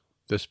outdoors.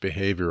 This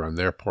behavior on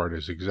their part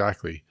is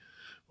exactly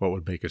what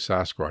would make a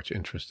Sasquatch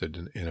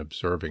interested in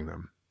observing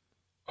them.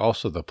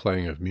 Also, the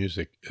playing of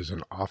music is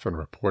an often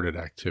reported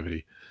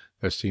activity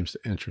that seems to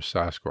interest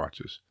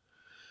Sasquatches.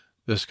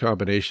 This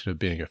combination of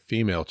being a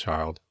female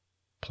child,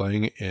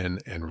 playing in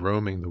and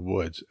roaming the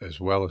woods, as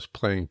well as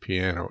playing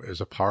piano,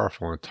 is a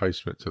powerful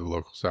enticement to the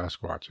local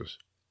Sasquatches.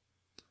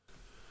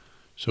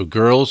 So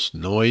girls,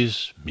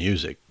 noise,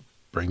 music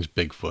brings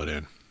Bigfoot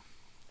in.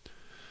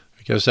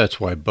 I guess that's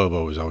why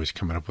Bobo was always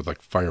coming up with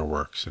like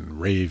fireworks and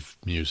rave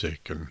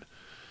music and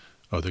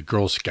the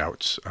Girl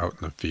Scouts out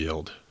in the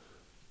field.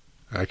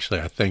 Actually,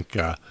 I think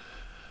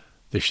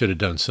they should have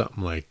done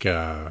something like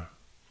I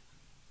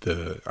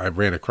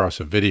ran across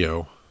a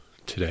video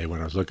today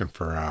when I was looking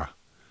for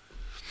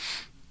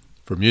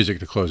music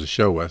to close the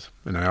show with,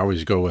 and I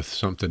always go with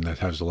something that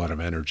has a lot of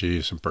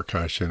energy, some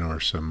percussion or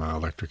some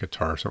electric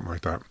guitar or something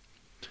like that.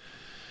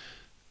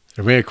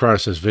 I ran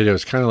across this video.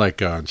 It's kind of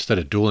like instead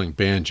of dueling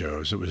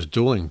banjos, it was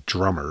dueling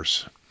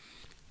drummers.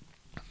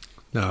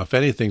 Now, if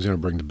anything's going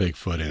to bring the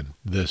Bigfoot in,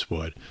 this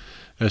would.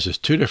 This is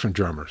two different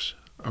drummers.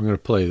 I'm going to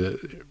play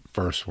the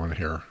first one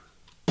here.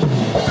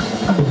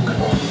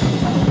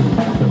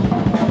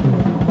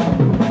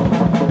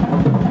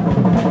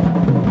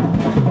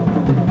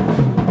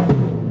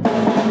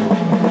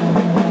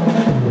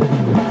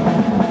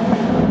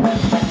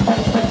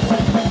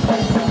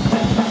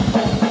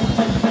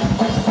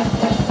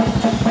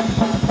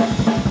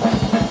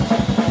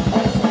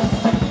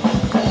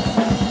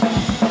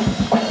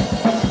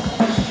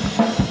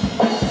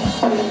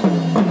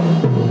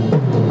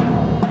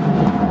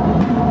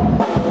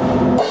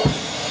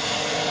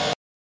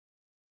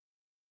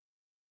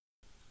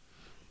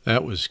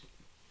 That was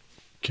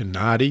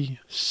Kanade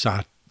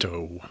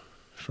Sato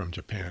from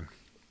Japan.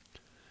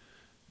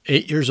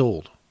 8 years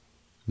old,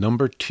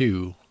 number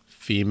 2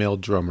 female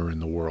drummer in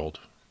the world.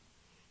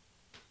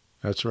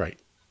 That's right,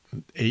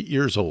 8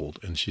 years old,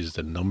 and she's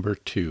the number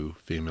 2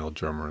 female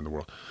drummer in the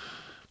world.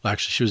 Well,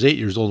 actually, she was 8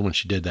 years old when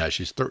she did that.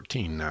 She's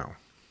 13 now.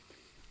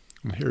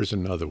 And here's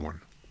another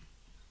one.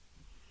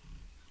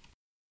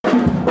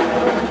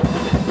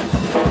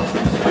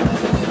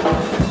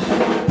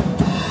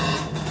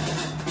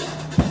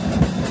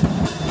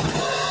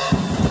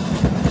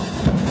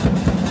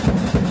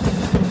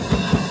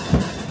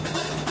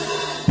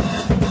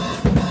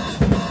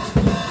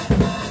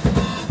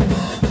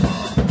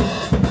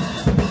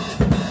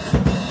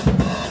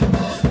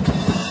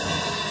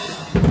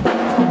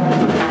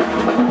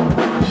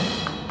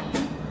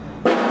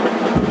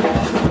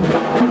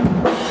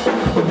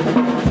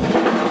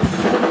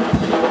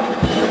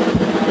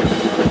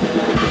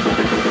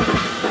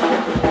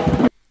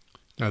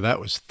 Now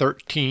that was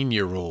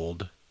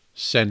 13-year-old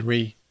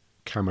Senri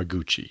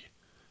Kamaguchi,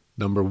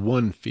 number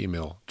 1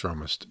 female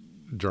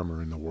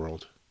drummer in the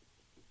world.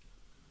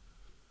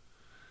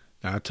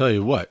 Now I'll tell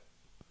you what,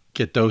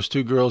 get those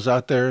 2 girls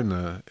out there in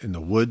the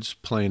woods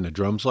playing the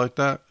drums like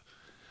that,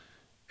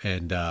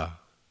 and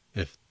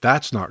if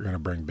that's not going to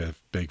bring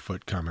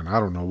Bigfoot coming,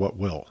 I don't know what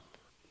will.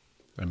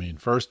 I mean,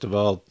 first of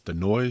all, the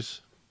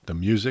noise, the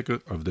music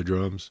of the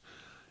drums,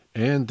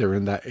 and they're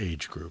in that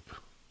age group,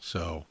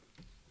 so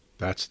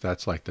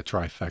that's like the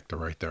trifecta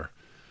right there.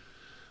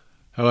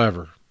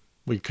 However,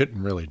 we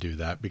couldn't really do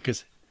that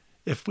because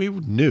if we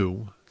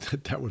knew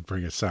that would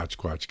bring a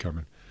Sasquatch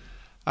coming,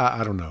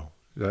 I don't know.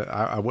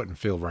 I wouldn't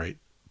feel right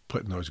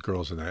putting those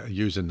girls in there,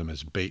 using them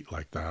as bait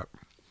like that.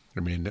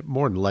 I mean,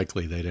 more than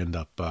likely they'd end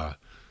up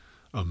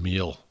a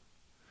meal.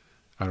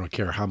 I don't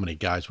care how many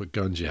guys with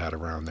guns you had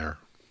around there.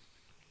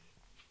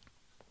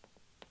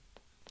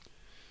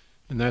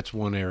 And that's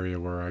one area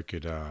where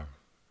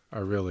I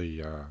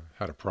really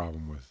had a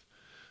problem with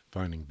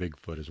finding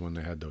Bigfoot, is when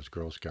they had those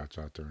Girl Scouts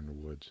out there in the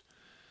woods.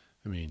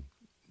 I mean,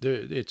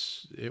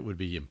 it would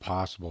be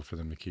impossible for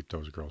them to keep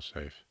those girls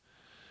safe.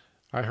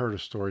 I heard a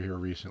story here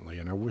recently,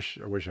 and I wish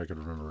I could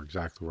remember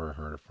exactly where I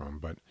heard it from,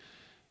 but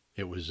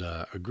it was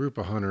a group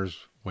of hunters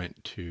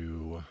went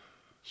to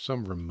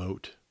some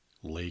remote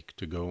lake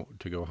to go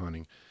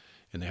hunting,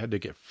 and they had to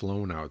get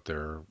flown out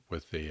there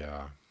with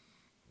a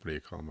what do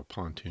you call them, a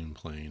pontoon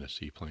plane, a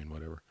seaplane,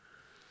 whatever.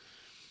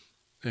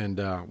 And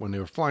when they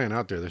were flying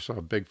out there, they saw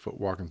a Bigfoot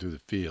walking through the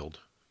field,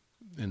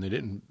 and it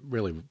didn't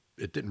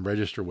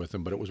register with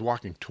them, but it was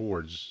walking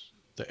towards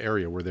the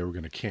area where they were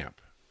going to camp.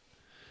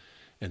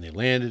 And they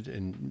landed,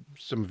 and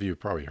some of you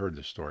have probably heard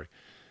this story.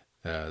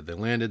 They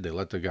landed, they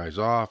let the guys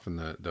off, and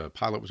the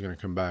pilot was going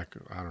to come back,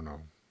 I don't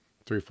know,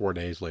 3 or 4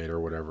 days later, or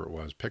whatever it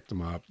was, pick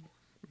them up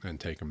and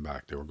take them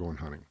back. They were going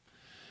hunting.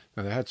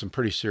 Now, they had some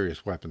pretty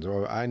serious weapons.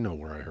 Oh, I know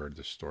where I heard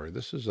this story.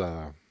 This is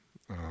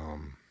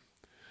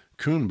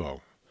Coonbo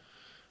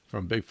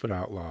from Bigfoot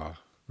Outlaw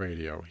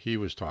Radio. He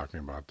was talking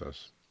about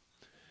this.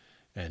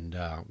 And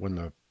when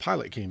the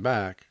pilot came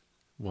back,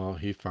 well,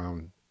 he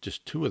found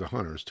just 2 of the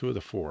hunters, 2 of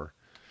the 4,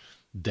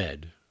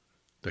 dead.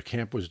 The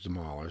camp was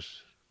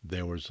demolished.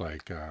 There was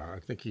like, I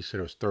think he said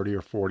it was 30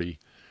 or 40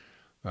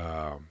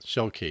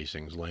 shell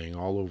casings laying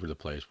all over the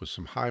place with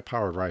some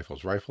high-powered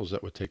rifles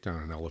that would take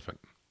down an elephant.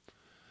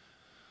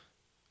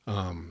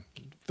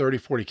 30,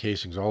 40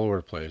 casings all over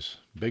the place,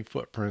 big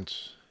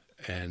footprints,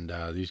 and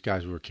these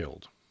guys were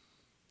killed.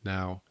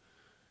 Now,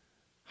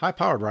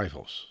 high-powered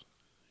rifles.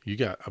 You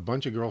got a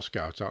bunch of Girl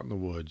Scouts out in the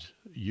woods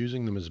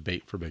using them as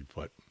bait for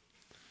Bigfoot.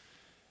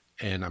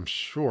 And I'm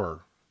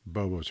sure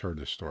Bobo's heard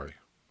this story.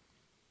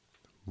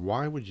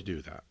 Why would you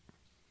do that?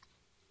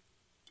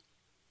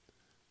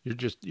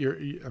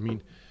 I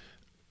mean,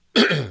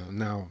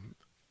 now,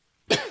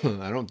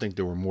 I don't think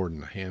there were more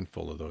than a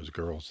handful of those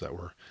girls that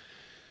were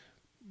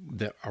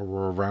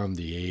around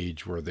the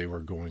age where they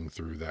were going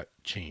through that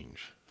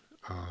change.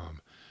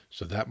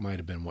 So that might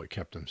have been what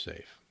kept them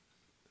safe.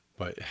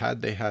 But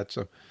had they had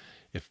some,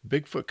 if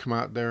Bigfoot come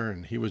out there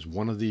and he was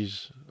one of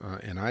these,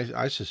 and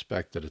I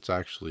suspect that it's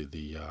actually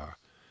the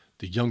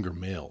younger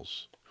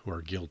males who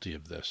are guilty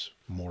of this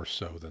more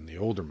so than the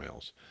older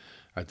males.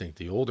 I think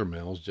the older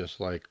males,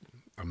 just like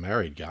a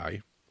married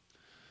guy,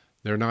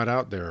 they're not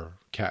out there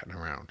catting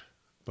around.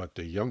 But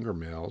the younger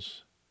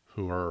males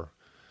who are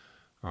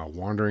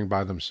wandering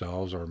by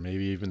themselves, or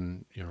maybe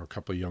even, a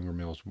couple of younger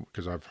males,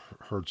 because I've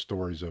heard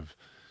stories of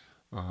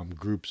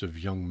groups of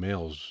young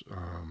males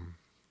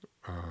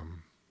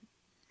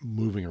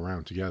moving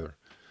around together.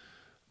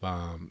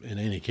 In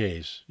any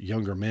case,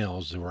 younger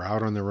males who are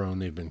out on their own,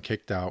 they've been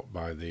kicked out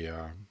by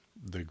the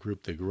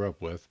group they grew up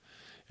with,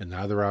 and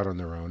now they're out on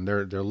their own.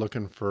 They're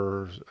looking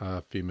for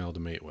a female to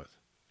mate with.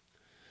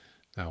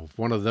 Now, if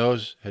one of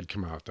those had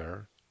come out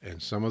there,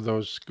 and some of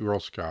those Girl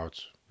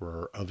Scouts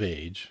were of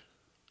age,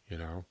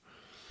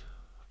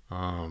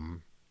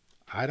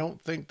 I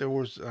don't think there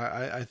was.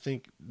 I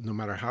think no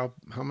matter how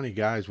many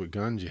guys with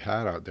guns you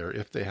had out there,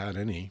 if they had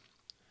any,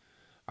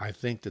 I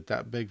think that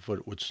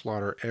Bigfoot would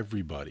slaughter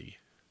everybody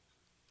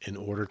in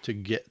order to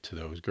get to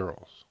those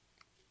girls.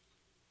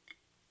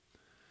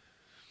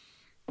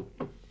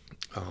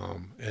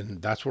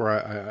 And that's where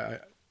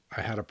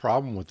I had a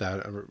problem with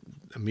that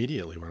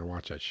immediately when I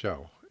watched that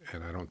show.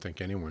 And I don't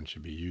think anyone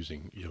should be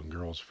using young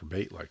girls for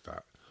bait like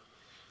that.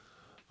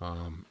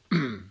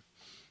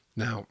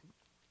 Now,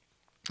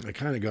 I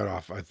kind of got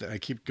off. I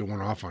keep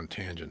going off on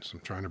tangents. I'm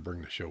trying to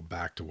bring the show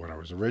back to what I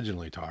was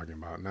originally talking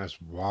about. And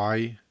that's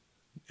why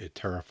it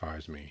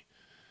terrifies me,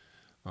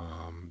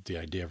 the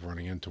idea of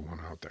running into one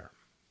out there.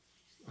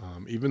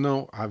 Even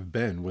though I've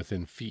been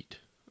within feet,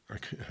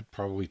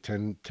 probably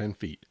 10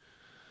 feet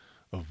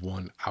of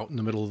one out in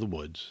the middle of the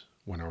woods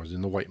when I was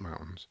in the White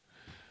Mountains.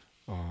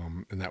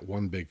 And that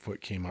one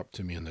Bigfoot came up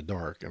to me in the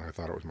dark, and I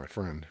thought it was my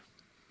friend.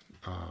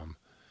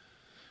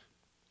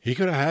 He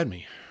could have had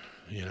me,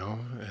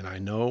 and I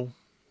know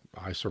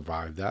I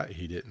survived that.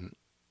 He didn't,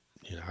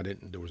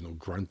 there was no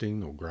grunting,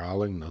 no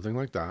growling, nothing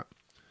like that.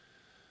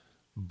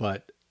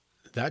 But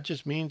that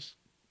just means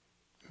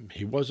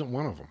he wasn't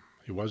one of them.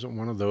 He wasn't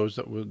one of those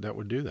that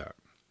would do that.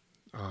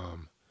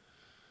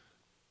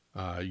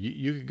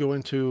 You could go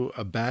into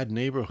a bad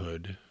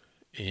neighborhood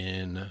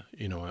in,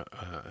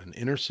 an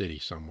inner city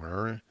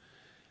somewhere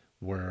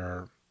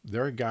where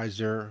there are guys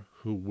there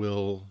who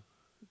will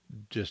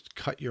just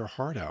cut your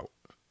heart out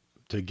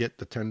to get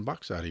the $10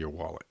 out of your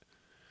wallet.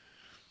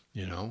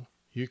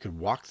 You could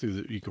walk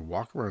you could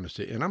walk around the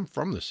city, and I'm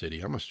from the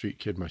city. I'm a street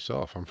kid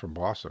myself. I'm from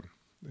Boston.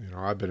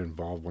 I've been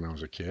involved when I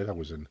was a kid. I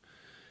was in,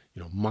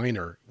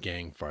 minor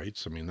gang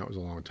fights. I mean, that was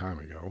a long time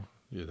ago.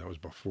 Yeah, that was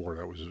before.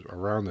 That was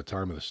around the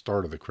time of the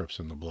start of the Crips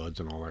and the Bloods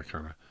and all that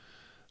kind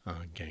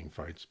of gang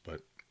fights.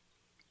 But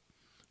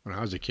when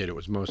I was a kid, it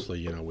was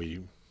mostly,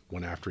 we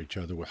went after each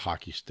other with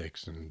hockey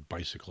sticks and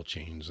bicycle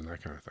chains and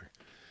that kind of thing.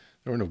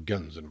 There were no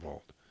guns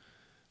involved.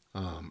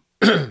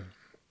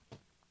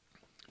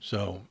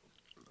 So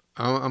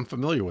I'm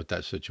familiar with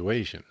that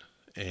situation,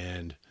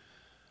 and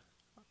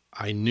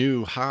I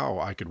knew how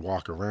I could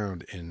walk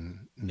around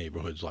in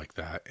neighborhoods like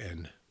that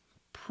and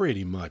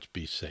pretty much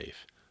be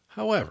safe.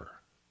 However,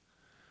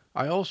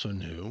 I also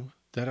knew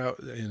that,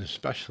 and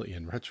especially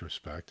in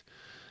retrospect,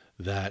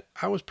 that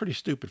I was pretty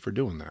stupid for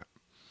doing that.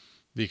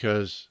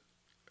 Because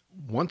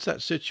once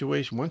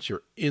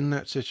you're in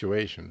that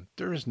situation,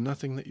 there is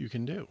nothing that you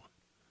can do.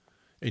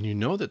 And you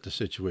know that the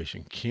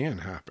situation can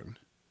happen.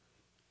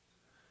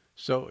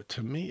 So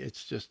to me,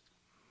 it's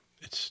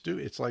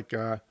stupid. It's like,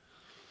 a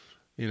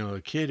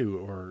kid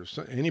or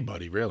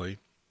anybody really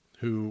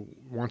who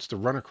wants to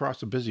run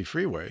across a busy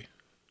freeway,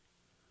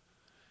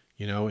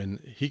 and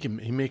he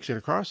makes it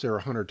across there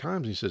 100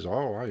 times. He says,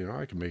 "Oh,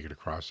 I can make it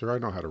across there. I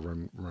know how to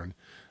run.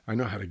 I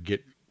know how to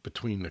get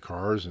between the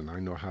cars, and I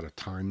know how to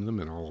time them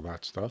and all of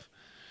that stuff."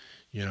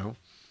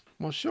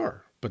 Well,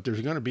 sure, but there's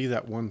going to be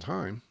that one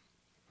time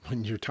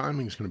when your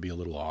timing's going to be a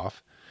little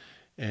off,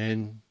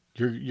 and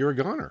you're a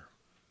goner,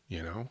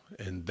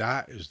 and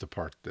that is the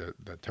part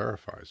that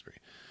terrifies me,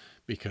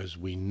 because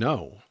we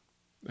know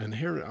And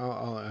here,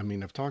 I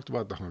mean, I've talked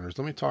about the hunters.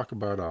 Let me talk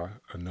about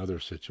another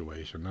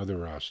situation,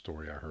 another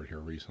story I heard here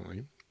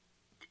recently.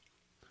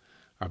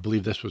 I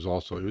believe this was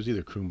also, it was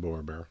either Coonbo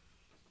or Bear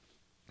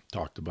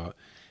talked about,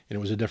 and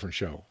it was a different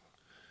show.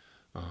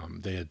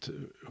 They had,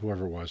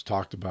 whoever it was,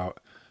 talked about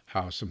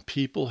how some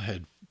people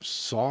had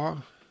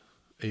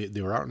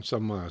they were out in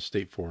some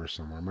state forest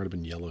somewhere. It might have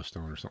been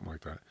Yellowstone or something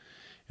like that.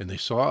 And they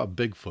saw a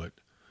Bigfoot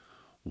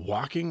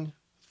walking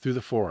through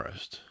the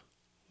forest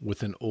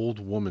with an old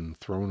woman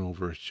thrown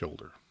over his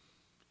shoulder.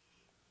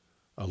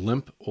 A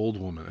limp old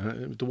woman.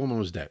 And the woman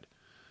was dead.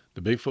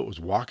 The Bigfoot was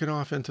walking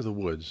off into the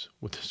woods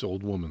with this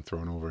old woman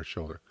thrown over his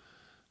shoulder.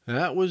 And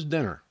that was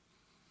dinner,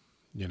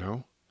 you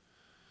know?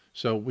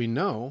 So we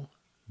know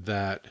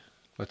that,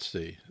 let's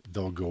see,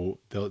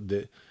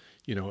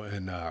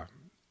 and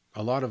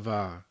a lot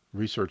of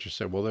researchers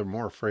said, well, they're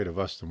more afraid of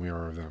us than we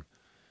are of them.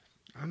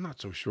 I'm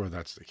not so sure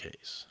that's the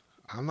case.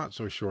 I'm not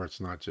so sure it's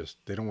not just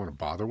they don't want to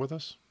bother with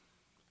us,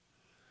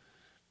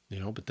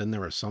 but then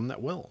there are some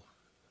that will.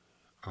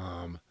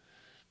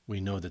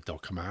 We know that they'll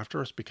come after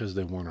us because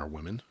they want our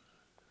women.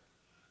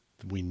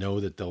 We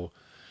know that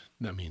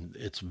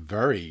it's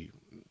very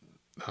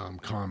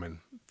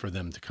common for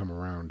them to come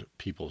around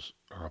people's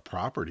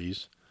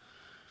properties,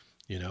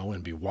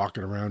 and be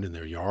walking around in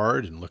their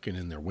yard and looking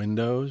in their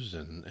windows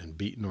and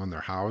beating on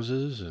their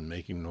houses and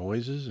making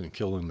noises and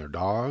killing their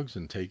dogs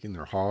and taking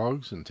their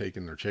hogs and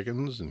taking their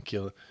chickens and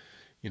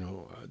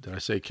did I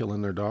say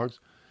killing their dogs?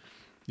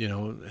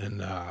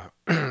 And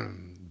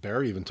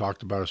Barry even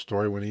talked about a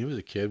story when he was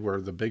a kid where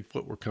the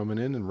Bigfoot were coming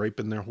in and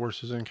raping their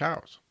horses and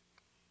cows.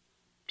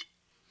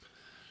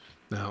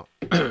 Now,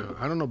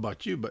 I don't know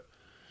about you, but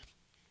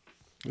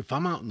if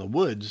I'm out in the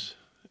woods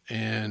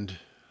and,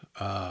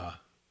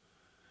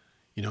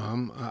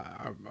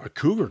 a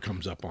cougar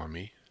comes up on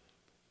me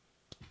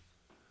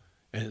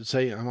and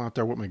say I'm out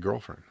there with my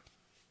girlfriend,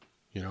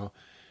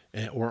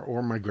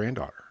 or my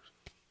granddaughter.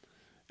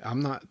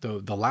 I'm not,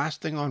 the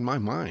last thing on my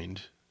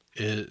mind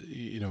is,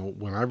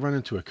 when I run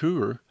into a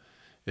cougar,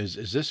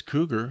 is this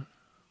cougar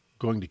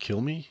going to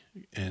kill me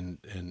and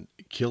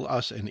kill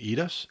us and eat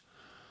us?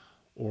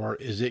 Or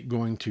is it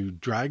going to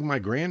drag my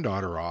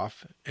granddaughter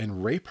off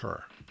and rape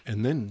her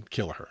and then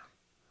kill her?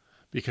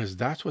 Because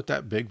that's what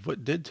that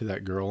Bigfoot did to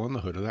that girl on the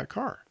hood of that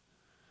car.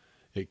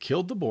 It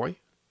killed the boy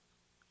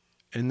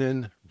and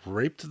then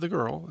raped the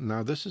girl.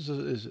 Now, this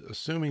is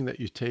assuming that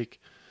you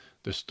take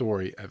the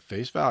story at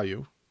face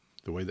value,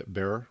 the way that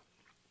Bear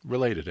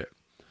related it.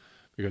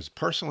 Because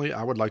personally,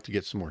 I would like to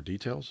get some more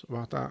details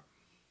about that.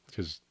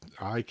 Because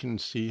I can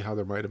see how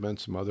there might have been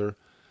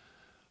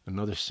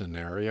another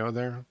scenario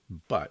there.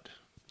 But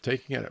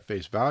taking it at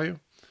face value,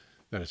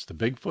 that it's the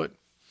Bigfoot.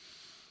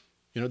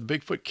 The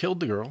Bigfoot killed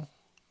the girl.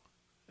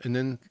 And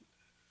then,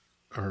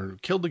 or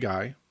killed the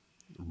guy,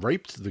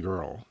 raped the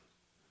girl,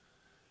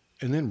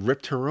 and then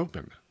ripped her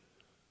open.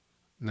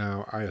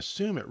 Now, I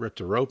assume it ripped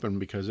her open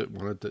because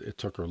it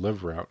took her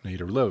liver out and ate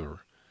her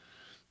liver,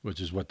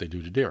 which is what they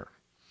do to deer.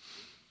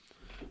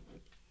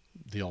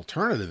 The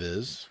alternative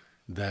is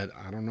that,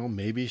 I don't know,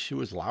 maybe she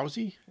was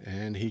lousy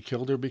and he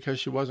killed her because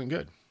she wasn't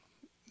good.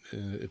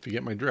 If you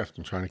get my drift,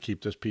 I'm trying to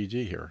keep this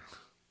PG here.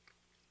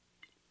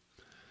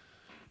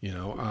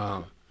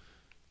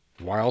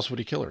 Why else would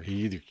he kill her?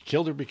 He either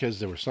killed her because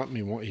there was something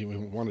he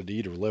wanted to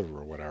eat her liver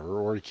or whatever,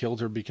 or he killed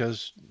her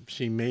because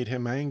she made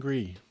him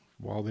angry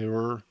while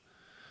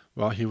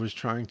he was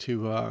trying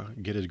to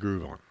get his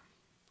groove on.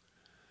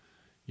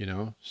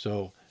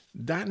 So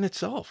that in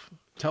itself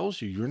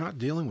tells you you're not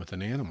dealing with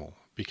an animal,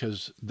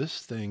 because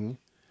this thing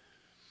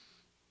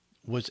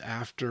was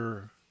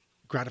after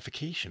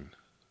gratification.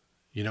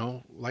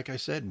 Like I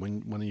said,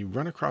 when you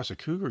run across a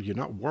cougar, you're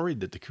not worried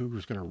that the cougar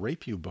is going to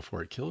rape you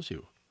before it kills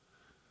you.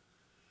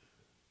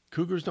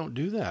 Cougars don't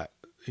do that.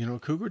 A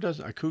cougar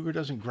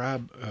doesn't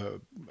grab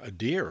a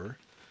deer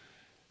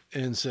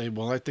and say,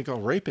 well, I think I'll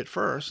rape it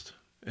first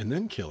and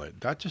then kill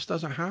it. That just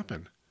doesn't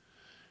happen.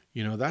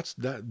 That's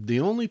the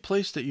only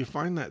place that you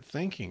find that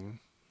thinking,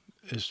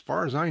 as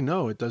far as I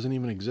know, it doesn't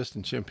even exist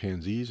in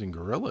chimpanzees and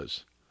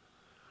gorillas.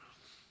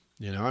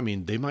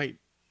 They might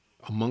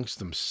amongst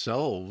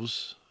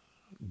themselves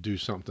do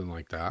something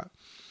like that,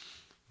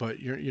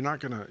 but you're not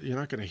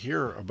gonna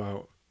hear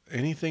about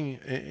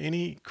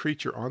any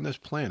creature on this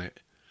planet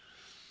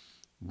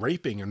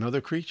raping another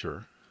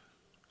creature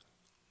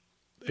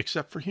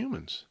except for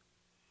humans.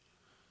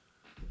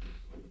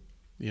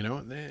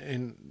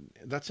 And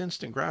that's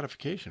instant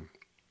gratification.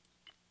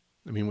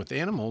 With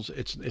animals,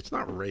 it's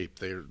not rape.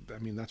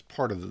 That's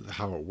part of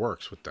how it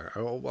works with that.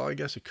 Oh, well, I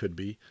guess it could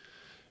be,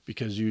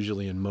 because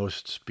usually in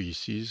most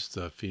species,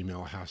 the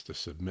female has to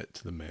submit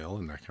to the male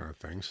and that kind of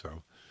thing.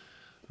 So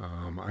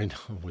I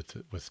know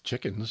with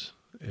chickens,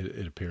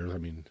 it appears,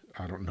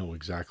 I don't know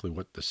exactly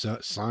what the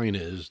sign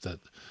is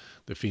that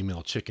the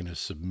female chicken is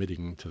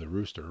submitting to the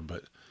rooster,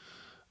 but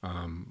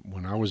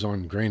when I was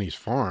on Granny's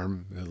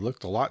farm, it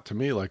looked a lot to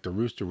me like the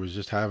rooster was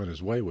just having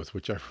his way with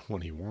whichever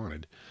one he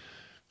wanted.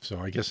 So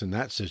I guess in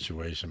that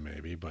situation,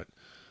 maybe, but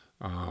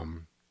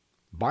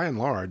by and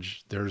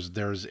large,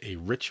 there's a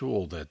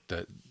ritual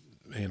that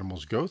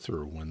animals go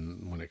through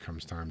when it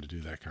comes time to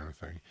do that kind of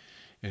thing.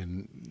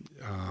 And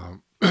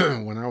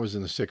when I was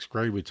in the 6th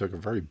grade, we took a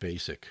very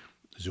basic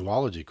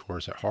zoology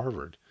course at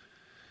Harvard.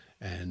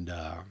 And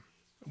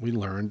we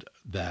learned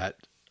that,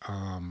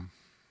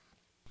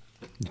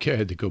 okay, I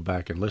had to go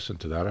back and listen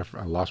to that.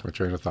 I lost my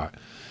train of thought.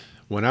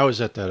 When I was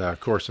at that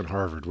course in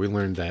Harvard, we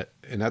learned that,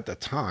 and at the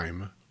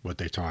time, what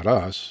they taught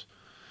us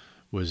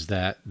was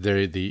that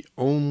they're the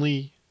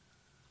only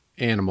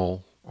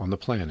animal on the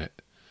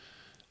planet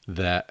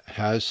that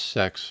has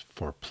sex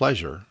for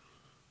pleasure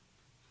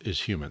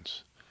is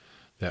humans.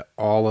 That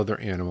all other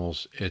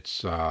animals,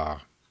 it's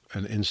an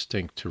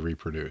instinct to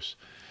reproduce.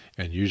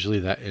 And usually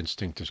that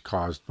instinct is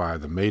caused by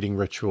the mating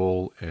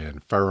ritual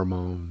and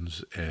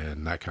pheromones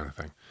and that kind of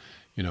thing.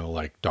 You know,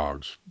 like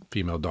dogs.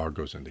 Female dog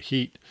goes into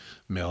heat,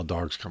 male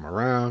dogs come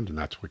around, and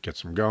that's what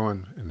gets them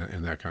going,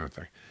 and that kind of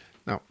thing.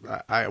 Now,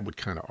 I would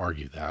kind of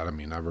argue that. I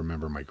mean, I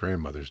remember my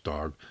grandmother's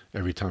dog.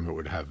 Every time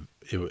it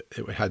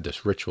had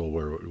this ritual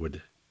where it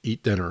would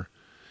eat dinner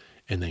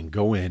and then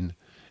go in,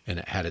 and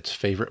it had its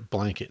favorite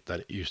blanket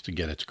that it used to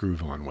get its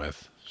groove on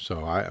with.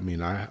 So I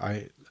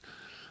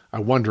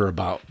wonder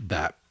about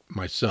that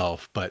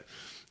myself. But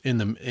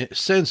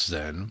since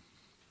then,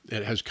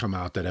 it has come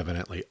out that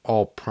evidently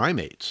all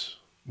primates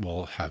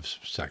will have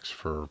sex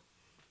for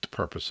the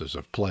purposes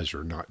of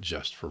pleasure, not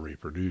just for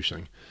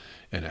reproducing.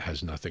 And it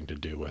has nothing to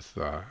do with,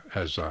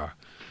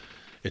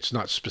 it's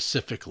not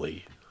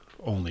specifically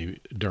only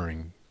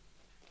during,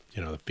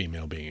 the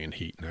female being in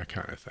heat and that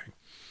kind of thing.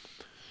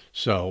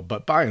 So,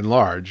 but by and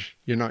large,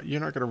 you're not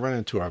going to run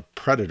into a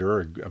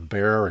predator, a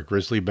bear, a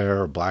grizzly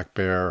bear, a black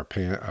bear,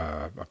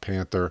 a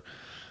panther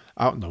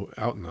out in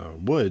the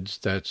woods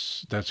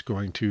that's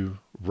going to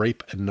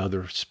rape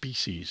another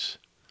species.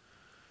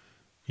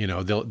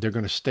 They're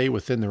going to stay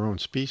within their own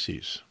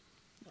species.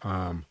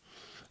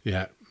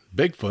 Yeah,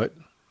 Bigfoot.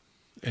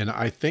 And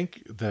I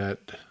think that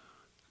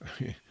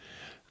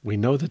we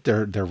know that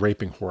they're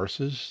raping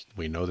horses.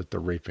 We know that they're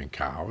raping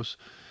cows,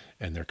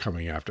 and they're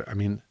coming after. I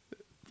mean,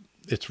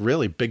 it's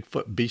really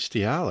Bigfoot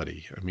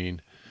bestiality. I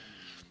mean,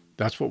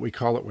 that's what we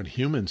call it when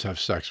humans have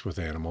sex with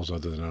animals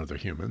other than other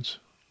humans.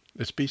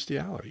 It's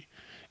bestiality.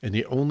 And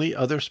the only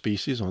other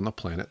species on the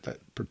planet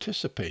that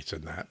participates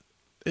in that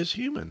is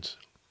humans.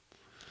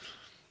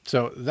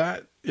 So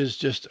that is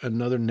just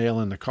another nail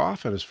in the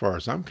coffin as far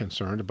as I'm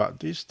concerned about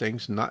these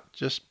things not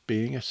just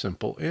being a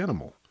simple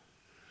animal.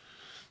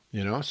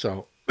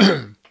 So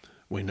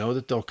we know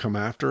that they'll come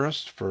after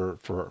us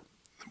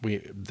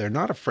they're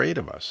not afraid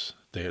of us.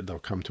 They'll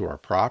come to our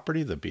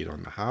property, they'll beat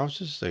on the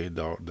houses,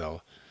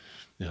 they'll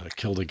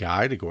kill the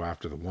guy to go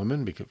after the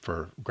woman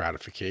for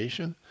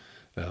gratification.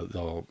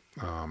 They'll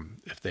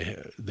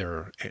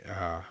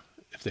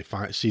if they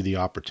see the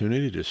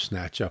opportunity to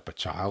snatch up a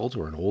child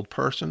or an old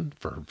person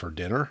for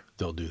dinner,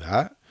 they'll do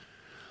that.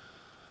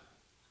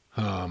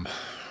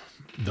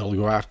 They'll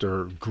go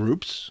after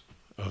groups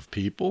of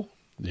people,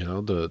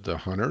 the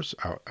hunters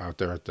out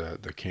there at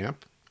the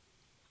camp.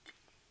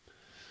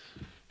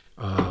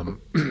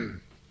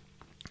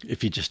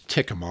 If you just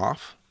tick them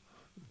off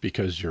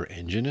because your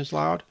engine is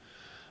loud.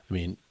 I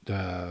mean,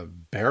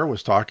 Bear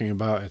was talking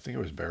about, I think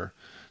it was Bear,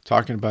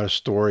 talking about a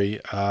story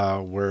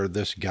where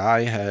this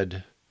guy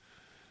had,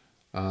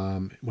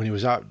 when he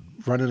was out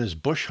running his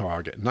bush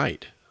hog at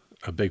night,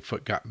 a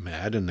Bigfoot got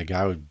mad and the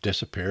guy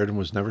disappeared and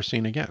was never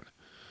seen again.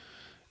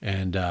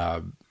 And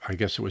I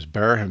guess it was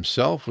Bear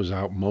himself was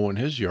out mowing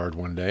his yard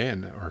one day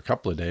or a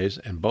couple of days,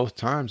 and both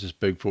times this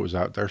Bigfoot was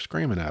out there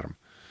screaming at him.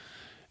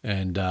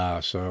 And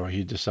so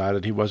he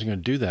decided he wasn't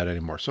going to do that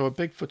anymore. So a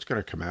Bigfoot's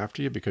going to come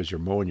after you because you're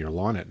mowing your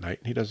lawn at night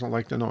and he doesn't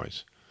like the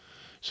noise.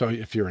 So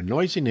if you're a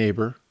noisy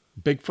neighbor,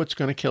 Bigfoot's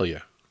going to kill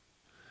you.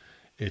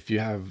 If you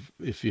have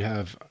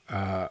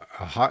a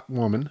hot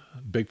woman,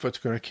 Bigfoot's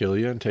going to kill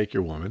you and take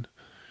your woman.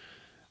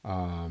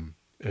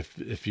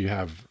 If you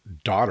have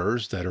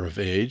daughters that are of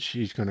age,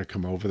 he's going to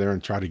come over there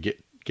and try to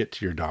get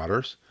to your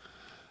daughters.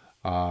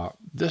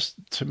 This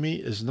to me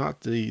is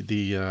not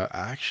the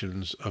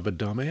actions of a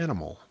dumb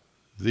animal.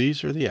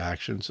 These are the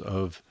actions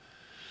of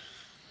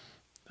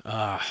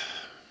the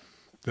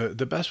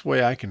best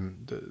way I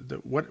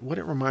can what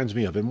it reminds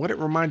me of, and what it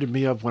reminded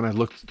me of when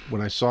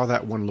I saw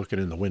that one looking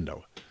in the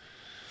window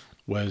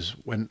was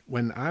when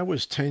I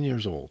was 10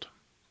 years old.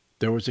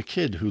 There was a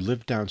kid who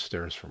lived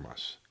downstairs from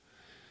us,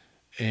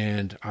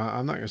 and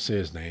I'm not going to say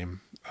his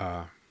name,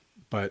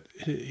 but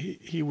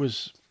he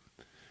was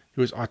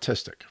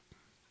autistic,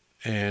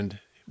 and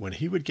when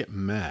he would get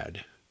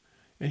mad,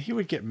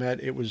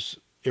 it was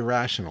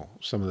irrational,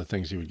 some of the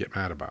things he would get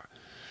mad about.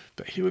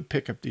 But he would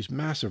pick up these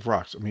massive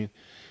rocks. I mean,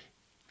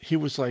 he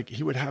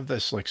would have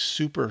this like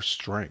super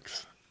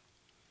strength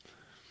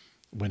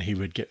when he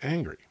would get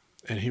angry.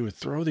 And he would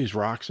throw these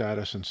rocks at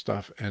us and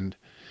stuff. And,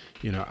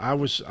 I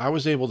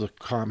was able to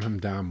calm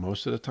him down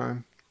most of the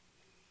time.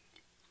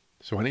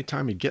 So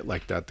anytime he'd get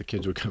like that, the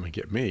kids would come and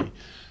get me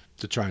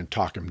to try and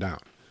talk him down.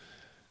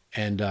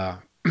 And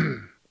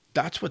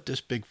that's what this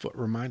Bigfoot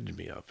reminded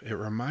me of. It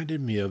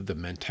reminded me of the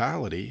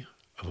mentality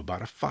of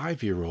about a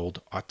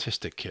 5-year-old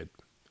autistic kid.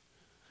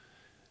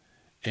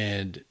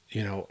 And,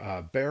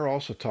 Bear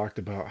also talked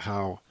about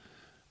how,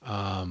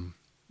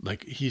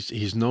 like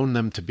he's known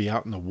them to be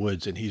out in the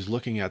woods and he's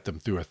looking at them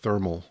through a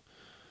thermal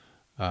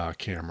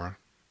camera,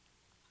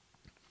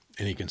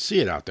 and he can see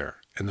it out there,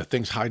 and the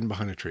thing's hiding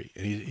behind a tree.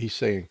 And he's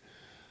saying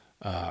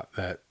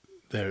that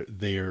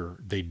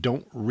they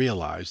don't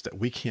realize that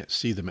we can't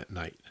see them at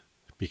night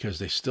because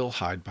they still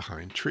hide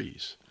behind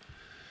trees.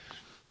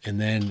 And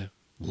then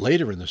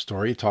later in the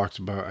story, he talks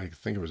about, I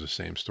think it was the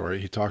same story,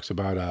 he talks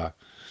about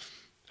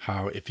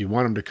how if you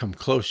want them to come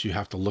close, you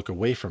have to look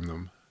away from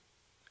them,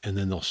 and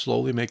then they'll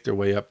slowly make their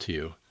way up to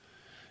you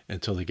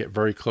until they get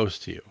very close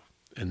to you.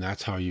 And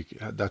that's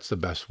the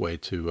best way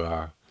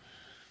to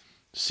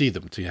see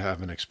them, to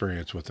have an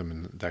experience with them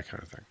and that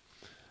kind of thing.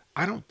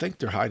 I don't think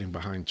they're hiding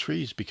behind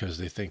trees because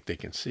they think they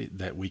can see,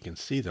 that we can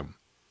see them.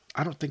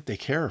 I don't think they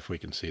care if we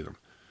can see them.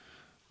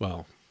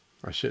 Well,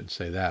 I shouldn't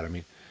say that. I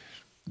mean,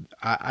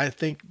 I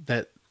think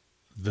that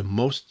the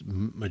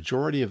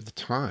majority of the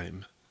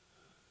time,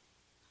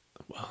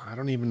 well, I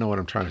don't even know what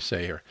I'm trying to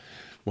say here.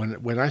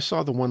 When I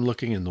saw the one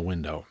looking in the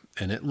window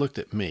and it looked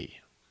at me,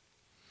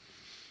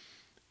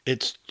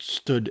 it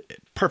stood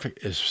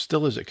perfect, as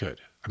still as it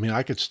could. I mean,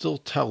 I could still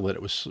tell that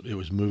it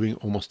was moving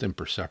almost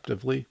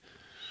imperceptibly.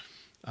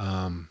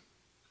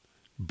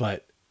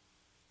 But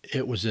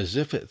it was as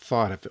if it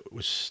thought if it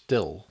was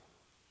still,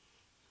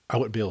 I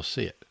wouldn't be able to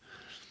see it.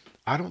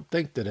 I don't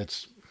think that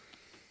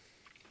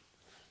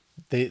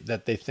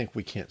they think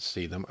we can't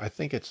see them. I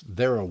think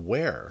they're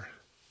aware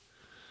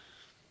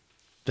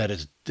that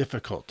it's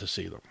difficult to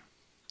see them.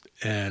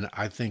 And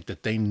I think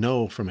that they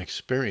know from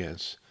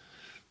experience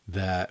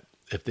that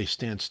if they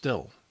stand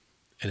still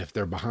and if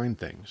they're behind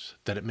things,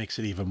 that it makes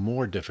it even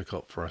more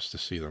difficult for us to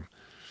see them.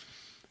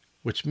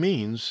 Which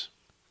means,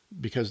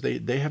 because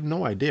they have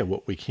no idea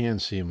what we can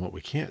see and what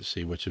we can't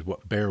see, which is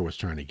what Bear was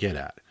trying to get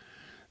at,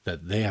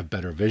 that they have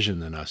better vision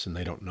than us and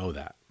they don't know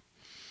that.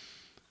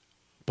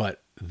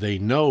 But they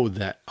know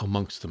that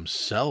amongst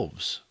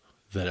themselves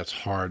that it's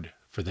hard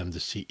for them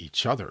to see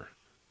each other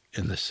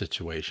in this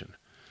situation.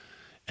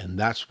 And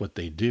that's what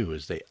they do,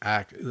 is they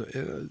act,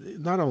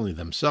 not only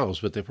themselves,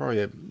 but they probably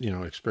have,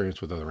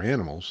 experience with other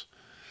animals,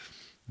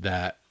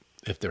 that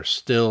if they're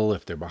still,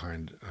 if they're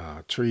behind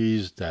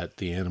trees, that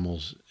the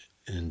animals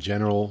in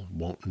general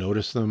won't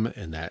notice them,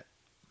 and that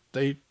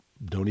they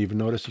don't even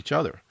notice each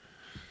other.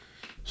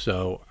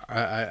 So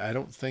I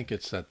don't think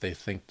it's that they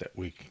think that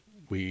we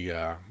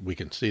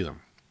can see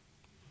them.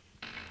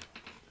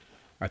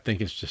 I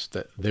think it's just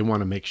that they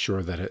want to make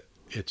sure that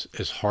it's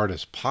as hard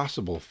as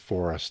possible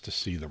for us to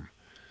see them.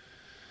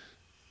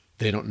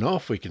 They don't know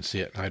if we can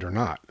see it at night or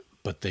not,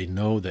 but they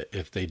know that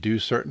if they do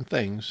certain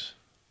things,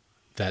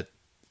 that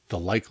the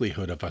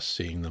likelihood of us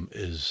seeing them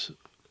is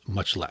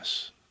much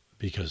less,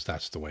 because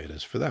that's the way it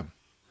is for them.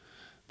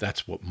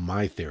 That's what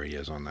my theory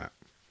is on that.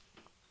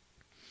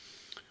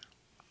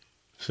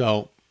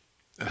 So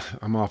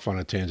I'm off on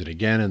a tangent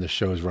again, and the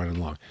show is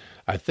running long.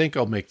 I think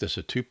I'll make this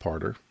a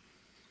two-parter.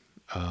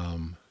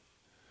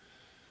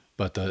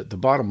 But the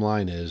bottom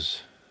line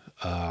is,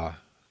 I'll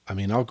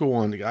go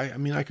on.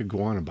 I could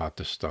go on about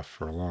this stuff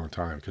for a long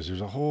time, because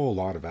there's a whole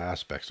lot of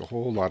aspects, a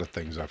whole lot of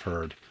things I've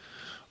heard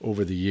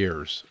over the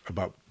years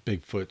about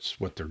Bigfoots,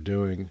 what they're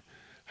doing,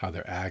 how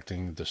they're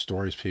acting, the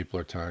stories people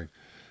are telling,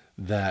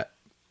 that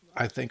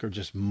I think are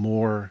just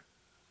more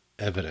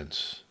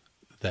evidence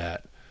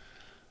that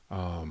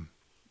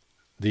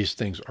these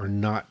things are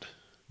not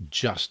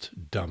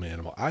just dumb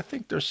animal. I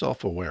think they're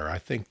self-aware. I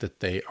think that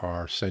they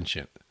are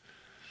sentient,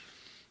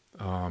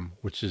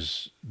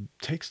 which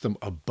takes them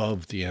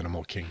above the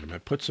animal kingdom.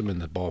 It puts them in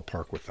the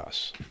ballpark with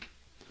us.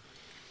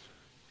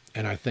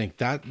 And I think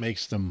that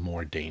makes them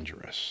more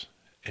dangerous.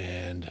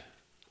 And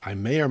I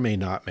may or may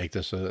not make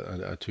this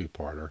a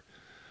two-parter.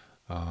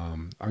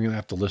 I'm going to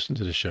have to listen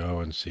to the show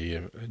and see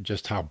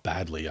just how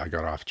badly I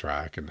got off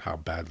track and how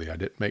badly I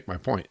didn't make my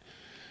point.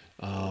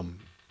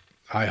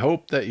 I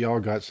hope that y'all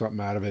got something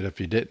out of it.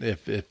 If you didn't,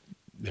 if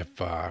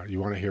you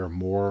want to hear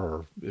more,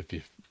 or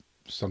if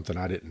something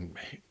I didn't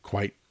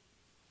quite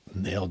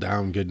nail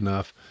down good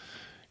enough,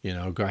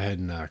 go ahead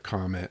and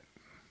comment,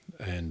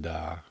 and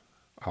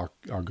I'll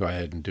go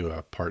ahead and do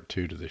a part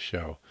 2 to the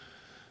show.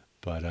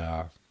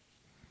 But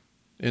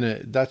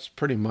that's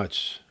pretty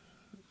much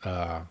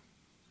at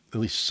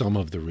least some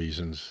of the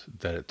reasons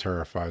that it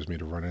terrifies me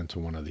to run into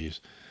one of these,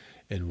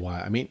 and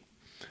why. I mean,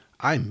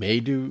 I may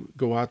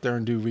go out there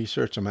and do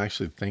research. I'm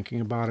actually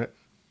thinking about it,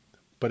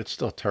 but it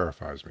still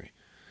terrifies me.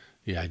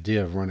 The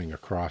idea of running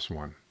across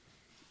one.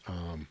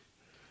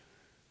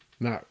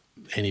 Not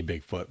any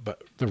Bigfoot,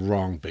 but the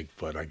wrong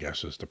Bigfoot, I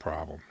guess, is the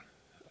problem.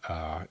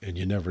 And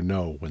you never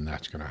know when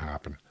that's going to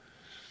happen.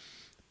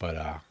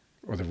 But,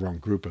 or the wrong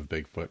group of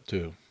Bigfoot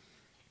too.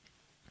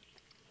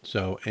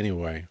 So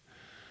anyway,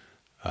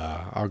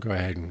 I'll go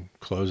ahead and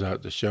close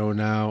out the show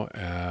now.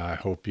 I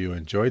hope you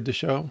enjoyed the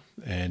show.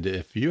 And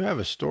if you have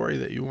a story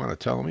that you want to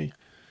tell me,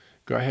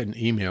 go ahead and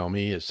email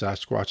me at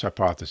Sasquatch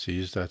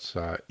Hypotheses, that's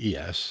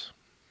ES,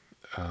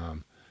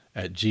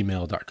 at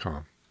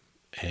gmail.com.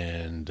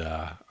 And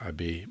I'd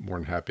be more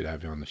than happy to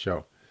have you on the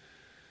show.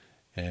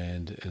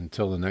 And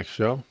until the next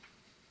show,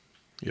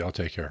 y'all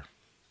take care.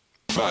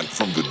 Back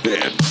from the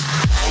dead.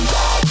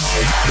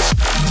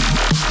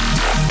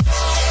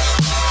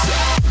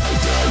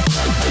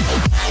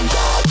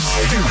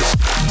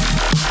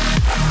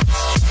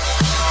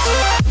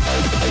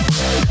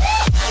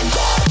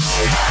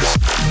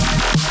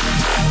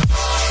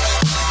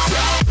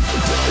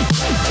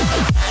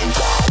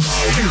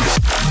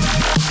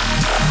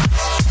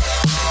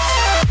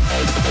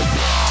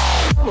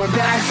 We're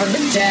back from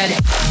the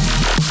dead.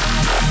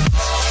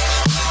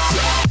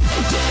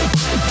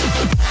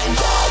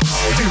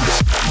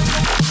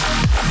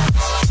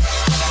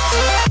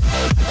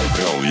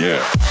 Hell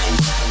yeah.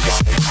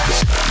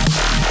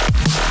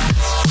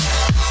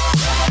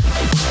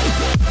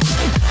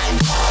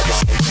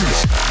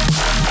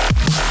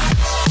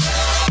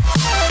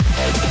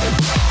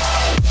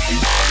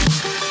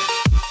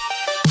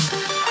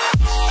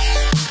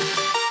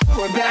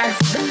 We're back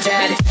from the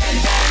dead.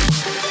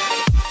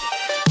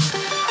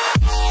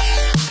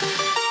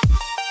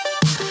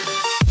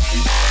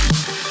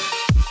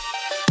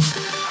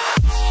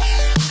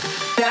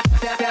 Back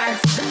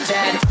from the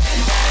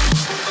dead.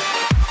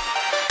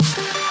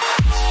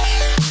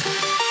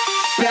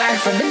 Back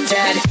from the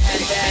dead.